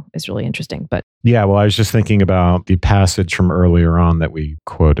too is really interesting. But yeah, well, I was just thinking about the passage from earlier on that we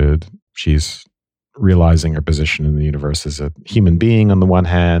quoted. She's realizing her position in the universe as a human being on the one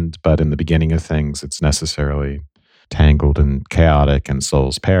hand, but in the beginning of things, it's necessarily tangled and chaotic and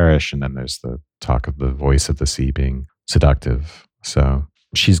souls perish. And then there's the talk of the voice of the sea being seductive. So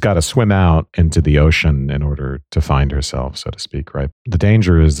she's got to swim out into the ocean in order to find herself, so to speak, right? The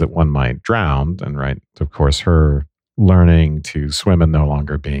danger is that one might drown. And right, of course, her learning to swim and no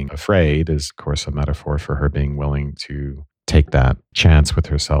longer being afraid is, of course, a metaphor for her being willing to take that chance with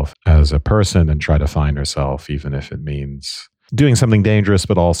herself as a person and try to find herself, even if it means doing something dangerous,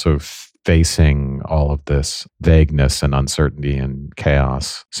 but also facing all of this vagueness and uncertainty and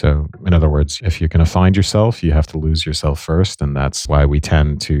chaos. So, in other words, if you're going to find yourself, you have to lose yourself first. And that's why we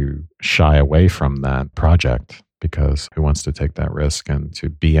tend to shy away from that project, because who wants to take that risk and to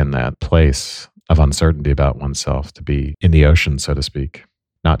be in that place of uncertainty about oneself, to be in the ocean, so to speak,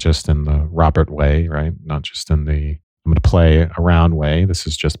 not just in the Robert way, right? Not just in the I'm going to play around way. This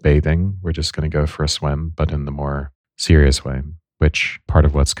is just bathing. We're just going to go for a swim, but in the more serious way, which part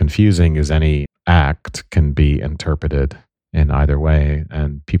of what's confusing is any act can be interpreted in either way.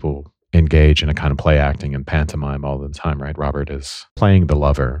 And people engage in a kind of play acting and pantomime all the time, right? Robert is playing the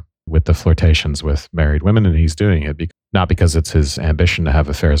lover with the flirtations with married women, and he's doing it not because it's his ambition to have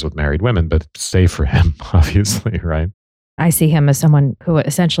affairs with married women, but it's safe for him, obviously, right? I see him as someone who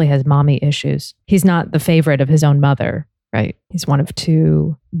essentially has mommy issues. He's not the favorite of his own mother, right? He's one of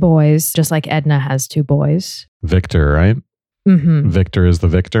two boys, just like Edna has two boys. Victor, right? Mm-hmm. Victor is the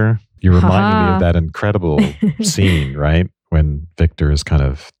victor. You're reminding me of that incredible scene, right? When Victor is kind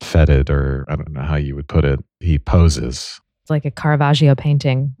of feted, or I don't know how you would put it. He poses. It's like a Caravaggio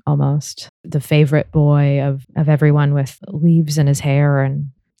painting almost. The favorite boy of everyone with leaves in his hair.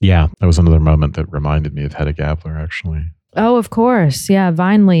 And yeah, that was another moment that reminded me of Hedda Gabler, actually. Oh, of course. Yeah,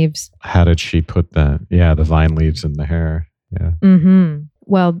 vine leaves. How did she put that? Yeah, the vine leaves in the hair. Yeah. Mm-hmm.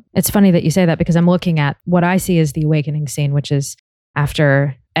 Well, it's funny that you say that, because I'm looking at what I see as the awakening scene, which is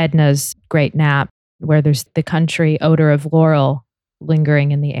after Edna's great nap. where there's the country odor of laurel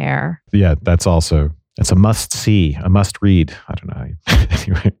lingering in the air. Yeah, it's a must see, a must read. I don't know.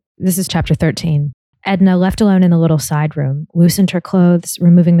 Anyway. This is chapter 13. Edna, left alone in the little side room, loosened her clothes,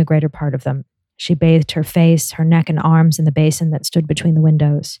 removing the greater part of them. She bathed her face, her neck and arms in the basin that stood between the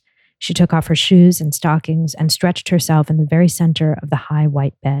windows. She took off her shoes and stockings and stretched herself in the very center of the high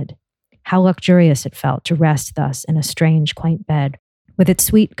white bed. How luxurious it felt to rest thus in a strange, quaint bed, with its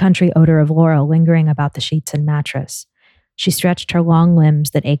sweet country odor of laurel lingering about the sheets and mattress. She stretched her long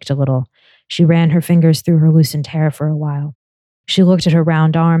limbs that ached a little. She ran her fingers through her loosened hair for a while. She looked at her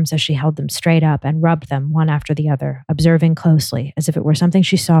round arms as she held them straight up and rubbed them one after the other, observing closely, as if it were something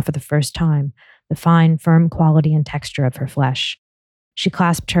she saw for the first time, the fine, firm quality and texture of her flesh. She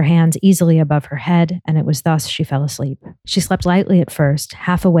clasped her hands easily above her head, and it was thus she fell asleep. She slept lightly at first,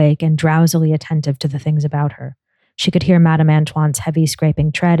 half awake and drowsily attentive to the things about her. She could hear Madame Antoine's heavy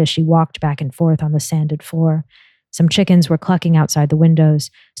scraping tread as she walked back and forth on the sanded floor. Some chickens were clucking outside the windows,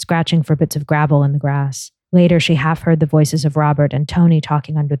 scratching for bits of gravel in the grass. Later, she half heard the voices of Robert and Tony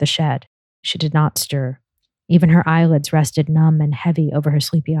talking under the shed. She did not stir. Even her eyelids rested numb and heavy over her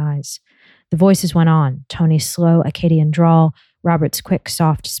sleepy eyes. The voices went on, Tony's slow Acadian drawl, Robert's quick,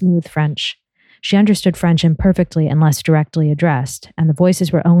 soft, smooth French. She understood French imperfectly unless directly addressed, and the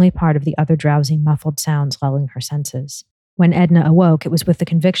voices were only part of the other drowsy, muffled sounds lulling her senses. When Edna awoke, it was with the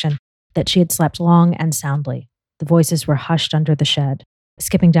conviction that she had slept long and soundly. The voices were hushed under the shed.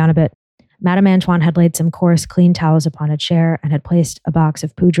 Skipping down a bit, Madame Antoine had laid some coarse, clean towels upon a chair and had placed a box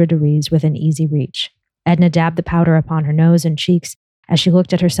of poudre de riz within easy reach. Edna dabbed the powder upon her nose and cheeks as she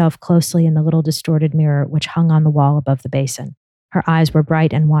looked at herself closely in the little distorted mirror which hung on the wall above the basin. Her eyes were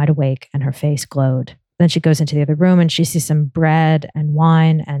bright and wide awake, and her face glowed. Then she goes into the other room and she sees some bread and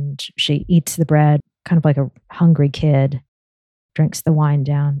wine, and she eats the bread, kind of like a hungry kid, drinks the wine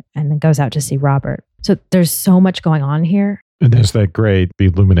down, and then goes out to see Robert. So there's so much going on here. And there's that great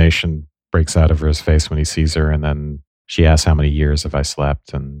illumination breaks out of his face when he sees her, and then she asks, how many years have I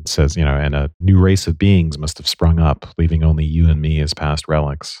slept? And says, and a new race of beings must have sprung up, leaving only you and me as past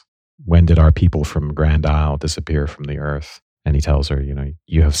relics. When did our people from Grand Isle disappear from the earth? And he tells her,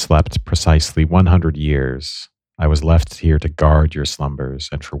 you have slept precisely 100 years. I was left here to guard your slumbers,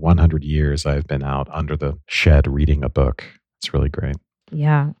 and for 100 years I have been out under the shed reading a book. It's really great.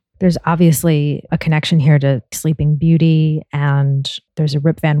 Yeah. There's obviously a connection here to Sleeping Beauty, and there's a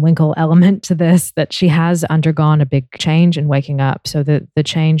Rip Van Winkle element to this, that she has undergone a big change in waking up. So the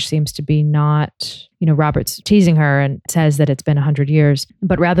change seems to be not, Robert's teasing her and says that it's been 100 years,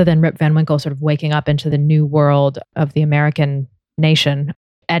 but rather than Rip Van Winkle sort of waking up into the new world of the American nation,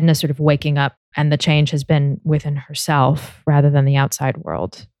 Edna sort of waking up, and the change has been within herself rather than the outside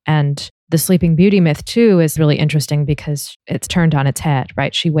world. And the Sleeping Beauty myth, too, is really interesting because it's turned on its head,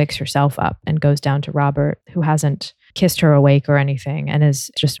 right? She wakes herself up and goes down to Robert, who hasn't kissed her awake or anything, and is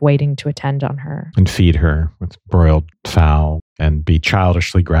just waiting to attend on her. And feed her with broiled fowl and be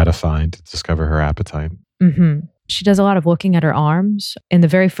childishly gratified to discover her appetite. Mm-hmm. She does a lot of looking at her arms. In the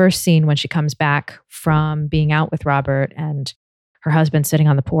very first scene, when she comes back from being out with Robert and her husband sitting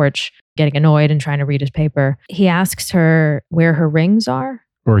on the porch, getting annoyed and trying to read his paper, he asks her where her rings are.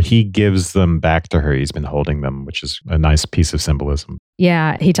 Or he gives them back to her. He's been holding them, which is a nice piece of symbolism.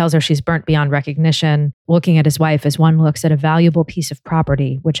 Yeah, he tells her she's burnt beyond recognition, looking at his wife as one looks at a valuable piece of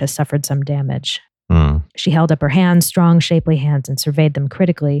property which has suffered some damage. She held up her hands, strong, shapely hands, and surveyed them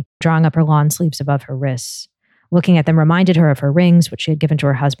critically, drawing up her lawn sleeves above her wrists. Looking at them reminded her of her rings, which she had given to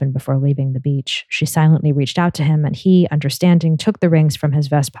her husband before leaving the beach. She silently reached out to him, and he, understanding, took the rings from his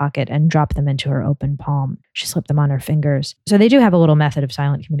vest pocket and dropped them into her open palm. She slipped them on her fingers. So they do have a little method of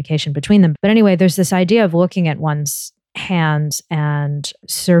silent communication between them. But anyway, there's this idea of looking at one's hands and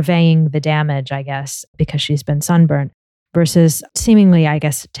surveying the damage, I guess, because she's been sunburned, versus seemingly, I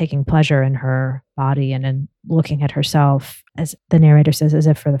guess, taking pleasure in her body and in looking at herself, as the narrator says, as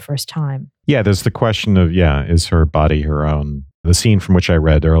if for the first time. Yeah, there's the question of, is her body her own? The scene from which I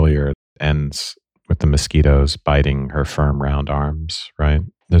read earlier ends with the mosquitoes biting her firm, round arms, right?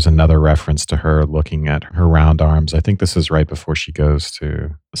 There's another reference to her looking at her round arms. I think this is right before she goes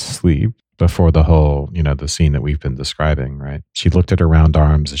to sleep, before the whole, the scene that we've been describing, right? She looked at her round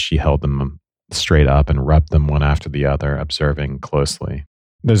arms as she held them straight up and rubbed them one after the other, observing closely.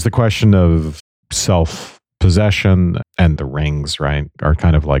 There's the question of self-possession, and the rings, right, are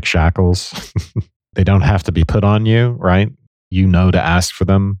kind of like shackles. They don't have to be put on you, right? You know to ask for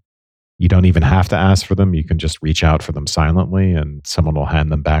them. You don't even have to ask for them. You can just reach out for them silently and someone will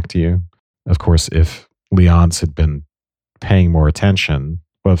hand them back to you. Of course, if Leonce had been paying more attention,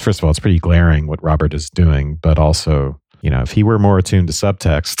 well, first of all, it's pretty glaring what Robert is doing, but also, if he were more attuned to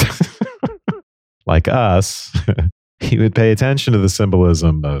subtext, like us, he would pay attention to the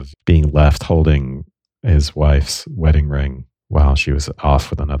symbolism of being left holding his wife's wedding ring while she was off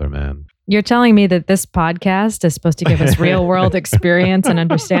with another man. You're telling me that this podcast is supposed to give us real world experience and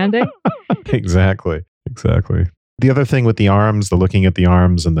understanding? Exactly. The other thing with the arms, the looking at the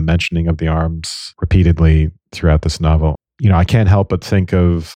arms and the mentioning of the arms repeatedly throughout this novel, I can't help but think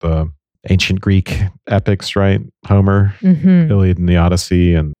of the ancient Greek epics, right? Homer, Iliad and the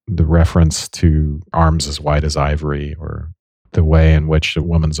Odyssey, and the reference to arms as white as ivory, or the way in which a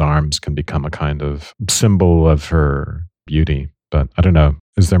woman's arms can become a kind of symbol of her beauty. But I don't know.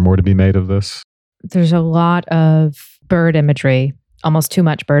 Is there more to be made of this? There's a lot of bird imagery, almost too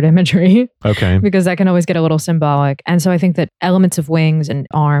much bird imagery. Okay. Because that can always get a little symbolic. And so I think that elements of wings and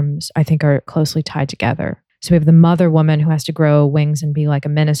arms, I think, are closely tied together. So we have the mother woman who has to grow wings and be like a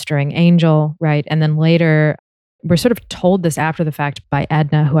ministering angel, right? And then later, we're sort of told this after the fact by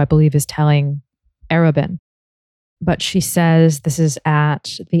Edna, who I believe is telling Arobin. But she says, this is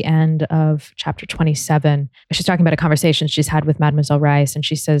at the end of chapter 27. She's talking about a conversation she's had with Mademoiselle Rice. And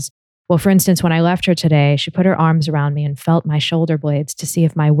she says, well, for instance, when I left her today, she put her arms around me and felt my shoulder blades to see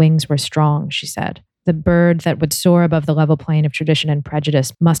if my wings were strong, she said. The bird that would soar above the level plane of tradition and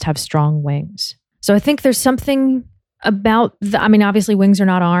prejudice must have strong wings. So I think there's something about obviously wings are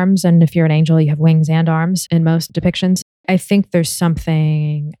not arms. And if you're an angel, you have wings and arms in most depictions. I think there's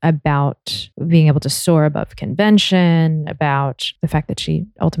something about being able to soar above convention, about the fact that she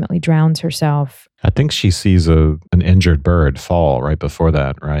ultimately drowns herself. I think she sees an injured bird fall right before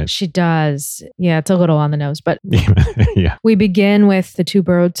that, right? She does. Yeah, it's a little on the nose. But yeah. We begin with the two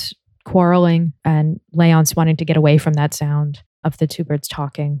birds quarreling and Leonce wanting to get away from that sound of the two birds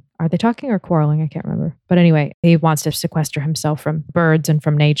talking. Are they talking or quarreling? I can't remember. But anyway, he wants to sequester himself from birds and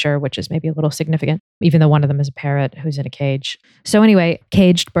from nature, which is maybe a little significant, even though one of them is a parrot who's in a cage. So anyway,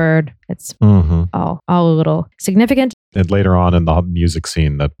 caged bird. It's all a little significant. And later on in the music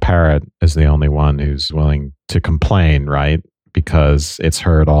scene, the parrot is the only one who's willing to complain, right? Because it's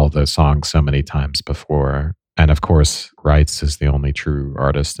heard all the songs so many times before. And of course, Reitz is the only true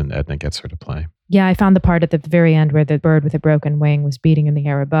artist, and Edna gets her to play. Yeah, I found the part at the very end where the bird with a broken wing was beating in the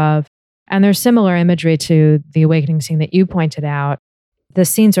air above. And there's similar imagery to the awakening scene that you pointed out. The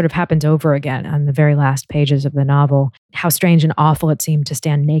scene sort of happens over again on the very last pages of the novel. How strange and awful it seemed to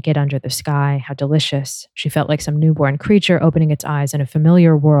stand naked under the sky. How delicious. She felt like some newborn creature opening its eyes in a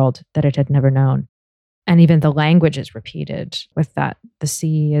familiar world that it had never known. And even the language is repeated with that. The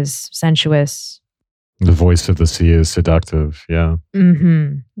sea is sensuous. The voice of the sea is seductive, yeah.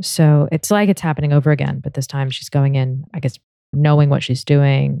 So it's like it's happening over again, but this time she's going in, I guess, knowing what she's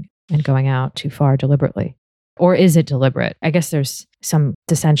doing and going out too far deliberately. Or is it deliberate? I guess there's some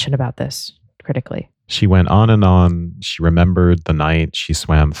dissension about this critically. She went on and on. She remembered the night she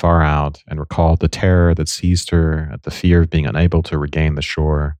swam far out and recalled the terror that seized her at the fear of being unable to regain the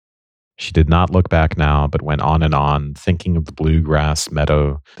shore. She did not look back now, but went on and on, thinking of the bluegrass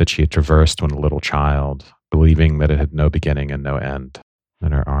meadow that she had traversed when a little child, believing that it had no beginning and no end.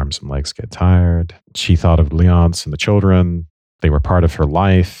 Then her arms and legs get tired. She thought of Leonce and the children. They were part of her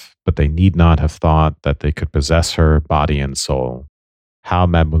life, but they need not have thought that they could possess her body and soul. How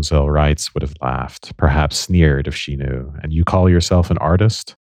Mademoiselle Reitz would have laughed, perhaps sneered if she knew. And you call yourself an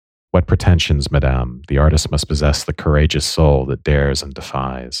artist? What pretensions, madame? The artist must possess the courageous soul that dares and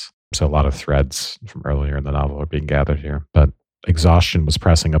defies. So a lot of threads from earlier in the novel are being gathered here. But exhaustion was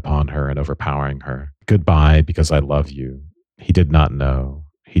pressing upon her and overpowering her. Goodbye, because I love you. He did not know.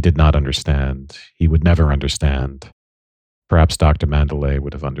 He did not understand. He would never understand. Perhaps Dr. Mandelet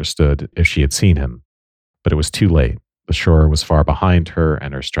would have understood if she had seen him. But it was too late. The shore was far behind her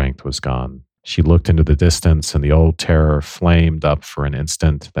and her strength was gone. She looked into the distance and the old terror flamed up for an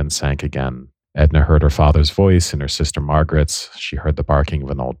instant, then sank again. Edna heard her father's voice and her sister Margaret's. She heard the barking of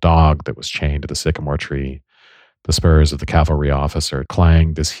an old dog that was chained to the sycamore tree. The spurs of the cavalry officer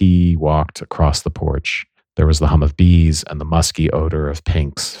clanged as he walked across the porch. There was the hum of bees, and the musky odor of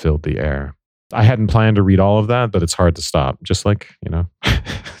pinks filled the air. I hadn't planned to read all of that, but it's hard to stop. Just like,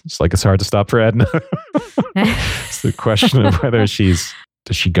 just like it's hard to stop for Edna. It's the question of whether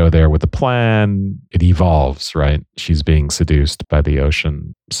does she go there with a plan? It evolves, right? She's being seduced by the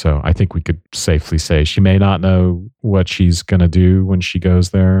ocean. So I think we could safely say she may not know what she's going to do when she goes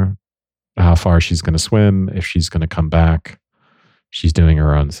there, how far she's going to swim, if she's going to come back. She's doing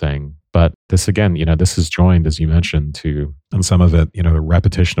her own thing. But this again, this is joined, as you mentioned, to, and some of it, the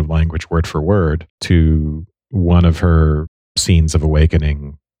repetition of language word for word, to one of her scenes of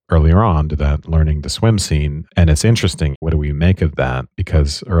awakening earlier on, to that learning to swim scene. And it's interesting, what do we make of that?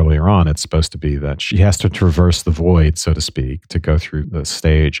 Because earlier on, it's supposed to be that she has to traverse the void, so to speak, to go through the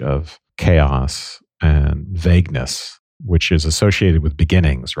stage of chaos and vagueness, which is associated with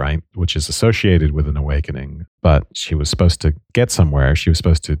beginnings, right? Which is associated with an awakening. But she was supposed to get somewhere. She was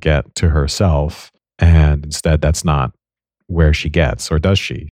supposed to get to herself. And instead, that's not where she gets, or does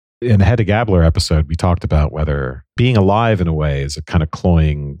she? In the Hedda Gabler episode, we talked about whether being alive in a way is a kind of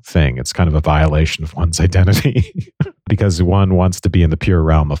cloying thing. It's kind of a violation of one's identity because one wants to be in the pure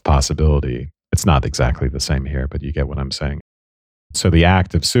realm of possibility. It's not exactly the same here, but you get what I'm saying. So the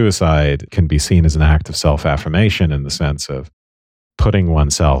act of suicide can be seen as an act of self-affirmation in the sense of putting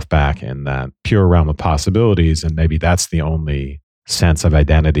oneself back in that pure realm of possibilities. And maybe that's the only sense of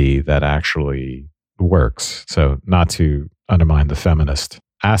identity that actually works. So not to undermine the feminist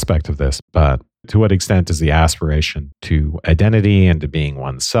aspect of this, but to what extent is the aspiration to identity and to being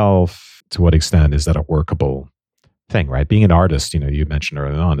oneself, to what extent is that a workable thing, right? Being an artist, you mentioned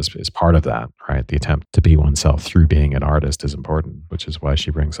early on, is part of that, right? The attempt to be oneself through being an artist is important, which is why she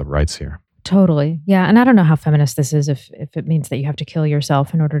brings up rights here. Totally. Yeah. And I don't know how feminist this is if it means that you have to kill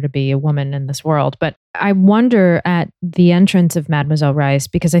yourself in order to be a woman in this world. But I wonder at the entrance of Mademoiselle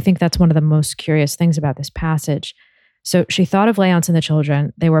Reisz, because I think that's one of the most curious things about this passage. So she thought of Léonce and the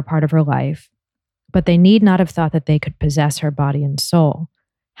children. They were a part of her life, but they need not have thought that they could possess her body and soul.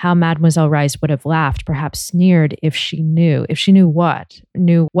 How Mademoiselle Reisz would have laughed, perhaps sneered, if she knew. If she knew what?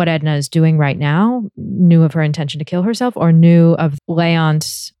 Knew what Edna is doing right now? Knew of her intention to kill herself? Or knew of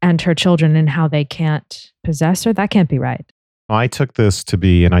Léonce and her children and how they can't possess her? That can't be right. I took this to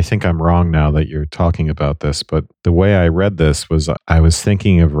be, and I think I'm wrong now that you're talking about this, but the way I read this was I was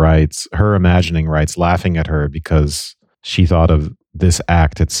thinking of Reisz, her imagining Reisz laughing at her because she thought of this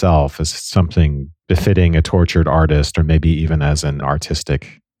act itself as something befitting a tortured artist, or maybe even as an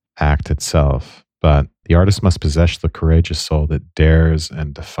artistic act itself. But the artist must possess the courageous soul that dares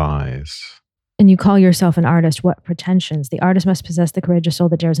and defies. And you call yourself an artist, what pretensions? The artist must possess the courageous soul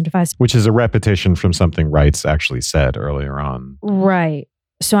that dares and defies. Which is a repetition from something Reisz actually said earlier on. Right.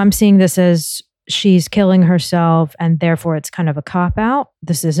 So I'm seeing this as she's killing herself and therefore it's kind of a cop-out.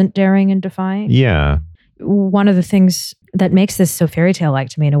 This isn't daring and defying. Yeah. One of the things that makes this so fairy tale-like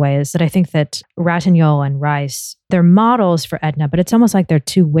to me in a way is that I think that Ratignolle and Reisz, they're models for Edna, but it's almost like they're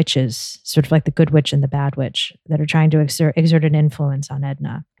two witches, sort of like the good witch and the bad witch, that are trying to exert an influence on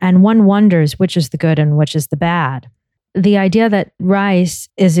Edna. And one wonders which is the good and which is the bad. The idea that Reisz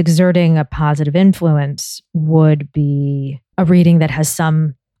is exerting a positive influence would be a reading that has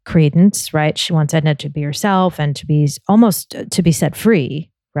some credence, right? She wants Edna to be herself and to be almost to be set free.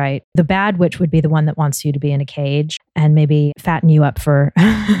 Right. The bad witch would be the one that wants you to be in a cage and maybe fatten you up for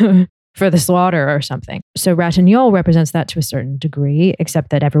for the slaughter or something. So Ratignolle represents that to a certain degree, except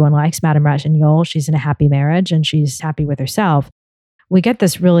that everyone likes Madame Ratignolle. She's in a happy marriage and she's happy with herself. We get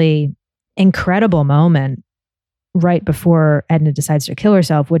this really incredible moment right before Edna decides to kill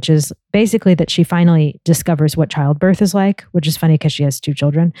herself, which is basically that she finally discovers what childbirth is like, which is funny because she has 2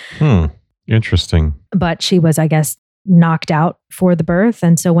 children. Interesting. But she was, I guess, knocked out for the birth.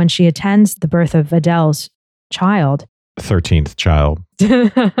 And so when she attends the birth of Adèle's child, 13th child,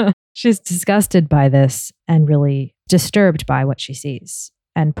 she's disgusted by this and really disturbed by what she sees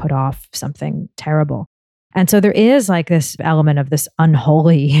and put off something terrible. And so there is like this element of this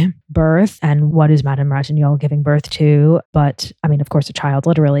unholy birth. And what is Madame Ratignolle giving birth to? But I mean, of course, a child,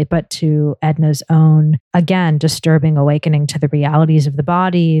 literally, but to Edna's own, again, disturbing awakening to the realities of the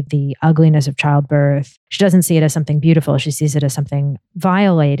body, the ugliness of childbirth. She doesn't see it as something beautiful. She sees it as something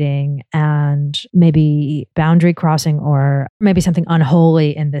violating and maybe boundary crossing, or maybe something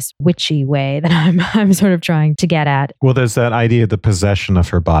unholy in this witchy way that I'm sort of trying to get at. Well, there's that idea of the possession of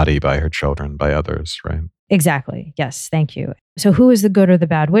her body by her children, by others, right? Exactly. Yes. Thank you. So who is the good or the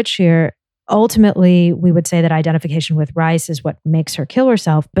bad witch here? Ultimately, we would say that identification with Reisz is what makes her kill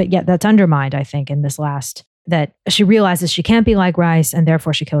herself. But yet that's undermined, I think, in this last, that she realizes she can't be like Reisz and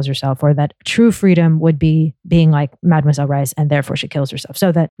therefore she kills herself, or that true freedom would be being like Mademoiselle Reisz and therefore she kills herself.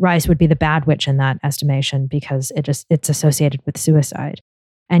 So that Reisz would be the bad witch in that estimation because it's associated with suicide.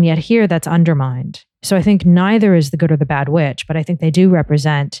 And yet here that's undermined. So I think neither is the good or the bad witch, but I think they do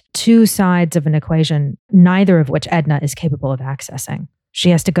represent 2 sides of an equation, neither of which Edna is capable of accessing. She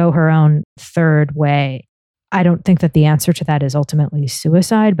has to go her own third way. I don't think that the answer to that is ultimately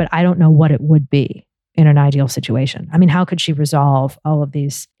suicide, but I don't know what it would be in an ideal situation. I mean, how could she resolve all of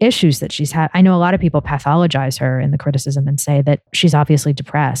these issues that she's had? I know a lot of people pathologize her in the criticism and say that she's obviously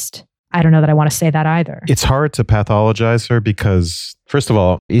depressed. I don't know that I want to say that either. It's hard to pathologize her because, first of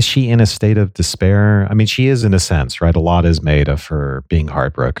all, is she in a state of despair? I mean, she is in a sense, right? A lot is made of her being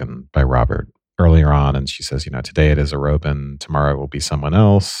heartbroken by Robert earlier on. And she says, today it is a Robin, tomorrow it will be someone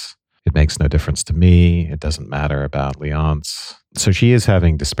else. It makes no difference to me. It doesn't matter about Leonce. So she is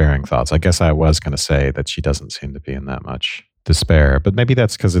having despairing thoughts. I guess I was going to say that she doesn't seem to be in that much despair, but maybe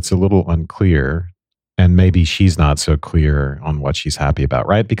that's because it's a little unclear. And maybe she's not so clear on what she's happy about,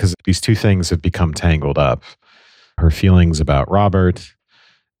 right? Because these two things have become tangled up. Her feelings about Robert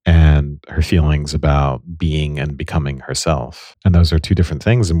and her feelings about being and becoming herself. And those are two different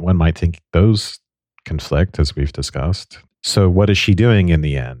things. And one might think those conflict, as we've discussed. So what is she doing in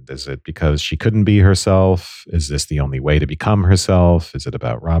the end? Is it because she couldn't be herself? Is this the only way to become herself? Is it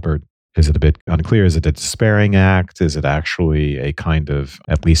about Robert? Is it a bit unclear? Is it a despairing act? Is it actually a kind of,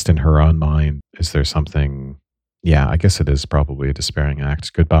 at least in her own mind, is there something? Yeah, I guess it is probably a despairing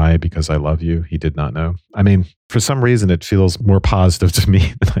act. Goodbye, because I love you. He did not know. I mean, for some reason, it feels more positive to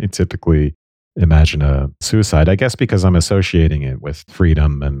me than I typically imagine a suicide. I guess because I'm associating it with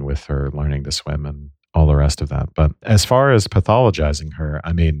freedom and with her learning to swim and all the rest of that. But as far as pathologizing her,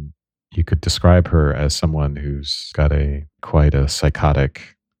 I mean, you could describe her as someone who's got quite a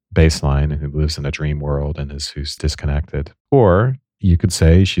psychotic baseline and who lives in a dream world and who's disconnected. Or you could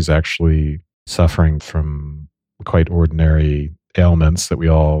say she's actually suffering from quite ordinary ailments that we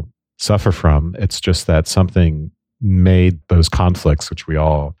all suffer from. It's just that something made those conflicts, which we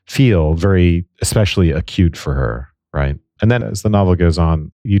all feel, very especially acute for her, right? And then as the novel goes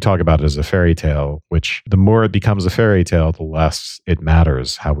on, you talk about it as a fairy tale, which the more it becomes a fairy tale, the less it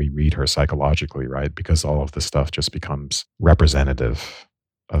matters how we read her psychologically, right? Because all of this stuff just becomes representative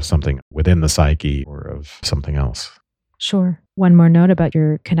of something within the psyche or of something else. Sure. One more note about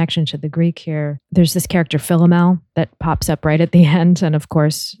your connection to the Greek here. There's this character Philomel that pops up right at the end. And of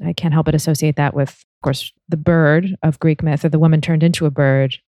course, I can't help but associate that with, of course, the bird of Greek myth, or the woman turned into a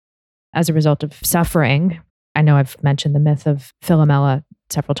bird as a result of suffering. I know I've mentioned the myth of Philomela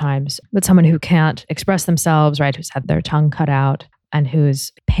several times, but someone who can't express themselves, right, who's had their tongue cut out and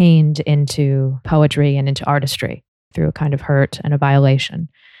who's pained into poetry and into artistry through a kind of hurt and a violation.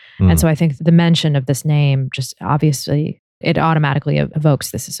 And so I think the mention of this name just obviously, it automatically evokes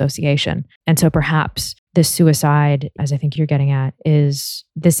this association. And so perhaps this suicide, as I think you're getting at, this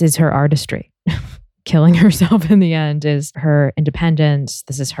is her artistry. Killing herself in the end is her independence.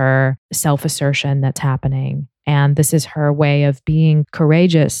 This is her self-assertion that's happening. And this is her way of being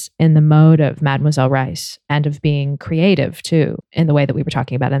courageous in the mode of Mademoiselle Reisz and of being creative too, in the way that we were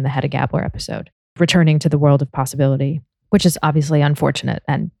talking about in the Hedda Gabler episode. Returning to the world of possibility, which is obviously unfortunate,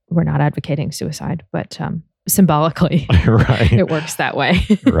 and we're not advocating suicide, but symbolically, right. It works that way.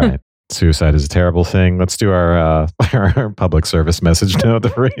 Right. Suicide is a terrible thing. Let's do our public service message note.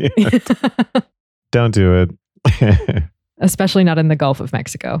 Don't do it. Especially not in the Gulf of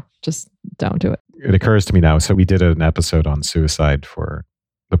Mexico. Just don't do it. It occurs to me now. So we did an episode on suicide for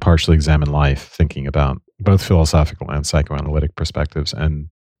the Partially Examined Life, thinking about both philosophical and psychoanalytic perspectives. And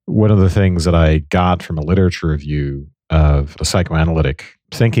one of the things that I got from a literature review of the psychoanalytic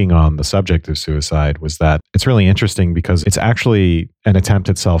thinking on the subject of suicide was that it's really interesting because it's actually an attempt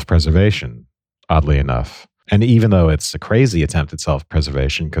at self-preservation, oddly enough. And even though it's a crazy attempt at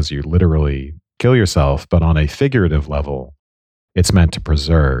self-preservation because you literally kill yourself, but on a figurative level, it's meant to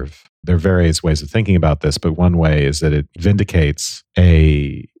preserve. There are various ways of thinking about this, but one way is that it vindicates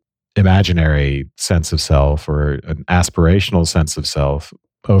a imaginary sense of self or an aspirational sense of self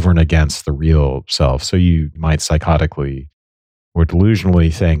over and against the real self. So you might psychotically or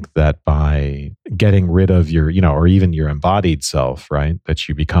delusionally think that by getting rid of your, or even your embodied self, right, that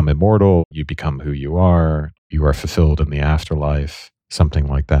you become immortal, you become who you are fulfilled in the afterlife, something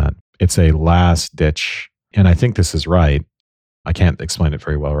like that. It's a last ditch, and I think this is right. I can't explain it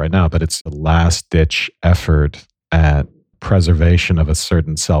very well right now, but it's a last ditch effort at preservation of a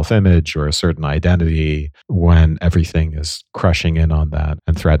certain self-image or a certain identity when everything is crushing in on that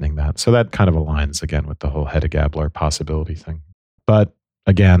and threatening that. So that kind of aligns again with the whole Hedda Gabler possibility thing. But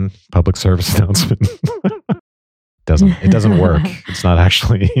again, public service announcement. It doesn't work. It's not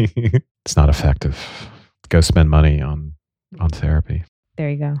actually, it's not effective. Go spend money on therapy. There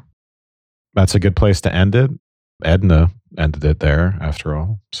you go. That's a good place to end it. Edna ended it there, after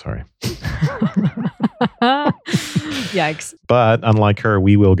all. Sorry. Yikes. But unlike her,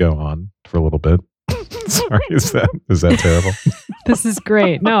 we will go on for a little bit. Sorry, is that terrible? This is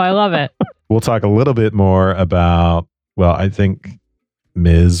great. No, I love it. We'll talk a little bit more about, well, I think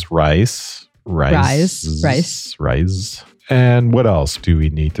Ms. Reisz. And what else do we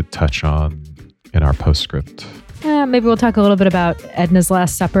need to touch on in our postscript? Maybe we'll talk a little bit about Edna's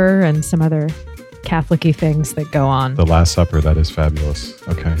Last Supper and some other Catholic-y things that go on. The Last Supper, that is fabulous.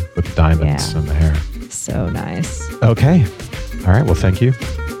 Okay, with the diamonds and the hair. So nice. Okay. All right, well, thank you.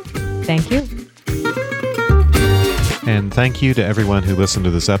 Thank you. And thank you to everyone who listened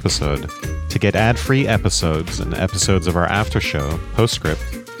to this episode. To get ad-free episodes and episodes of our after show, Postscript,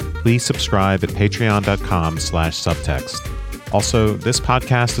 please subscribe at patreon.com/subtext. Also, this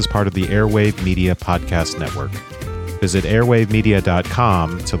podcast is part of the Airwave Media Podcast Network. Visit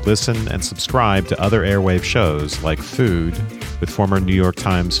airwavemedia.com to listen and subscribe to other Airwave shows like Food, with former New York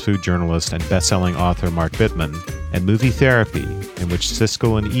Times food journalist and best-selling author Mark Bittman, and Movie Therapy, in which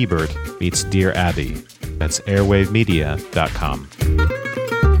Siskel and Ebert meets Dear Abby. That's airwavemedia.com.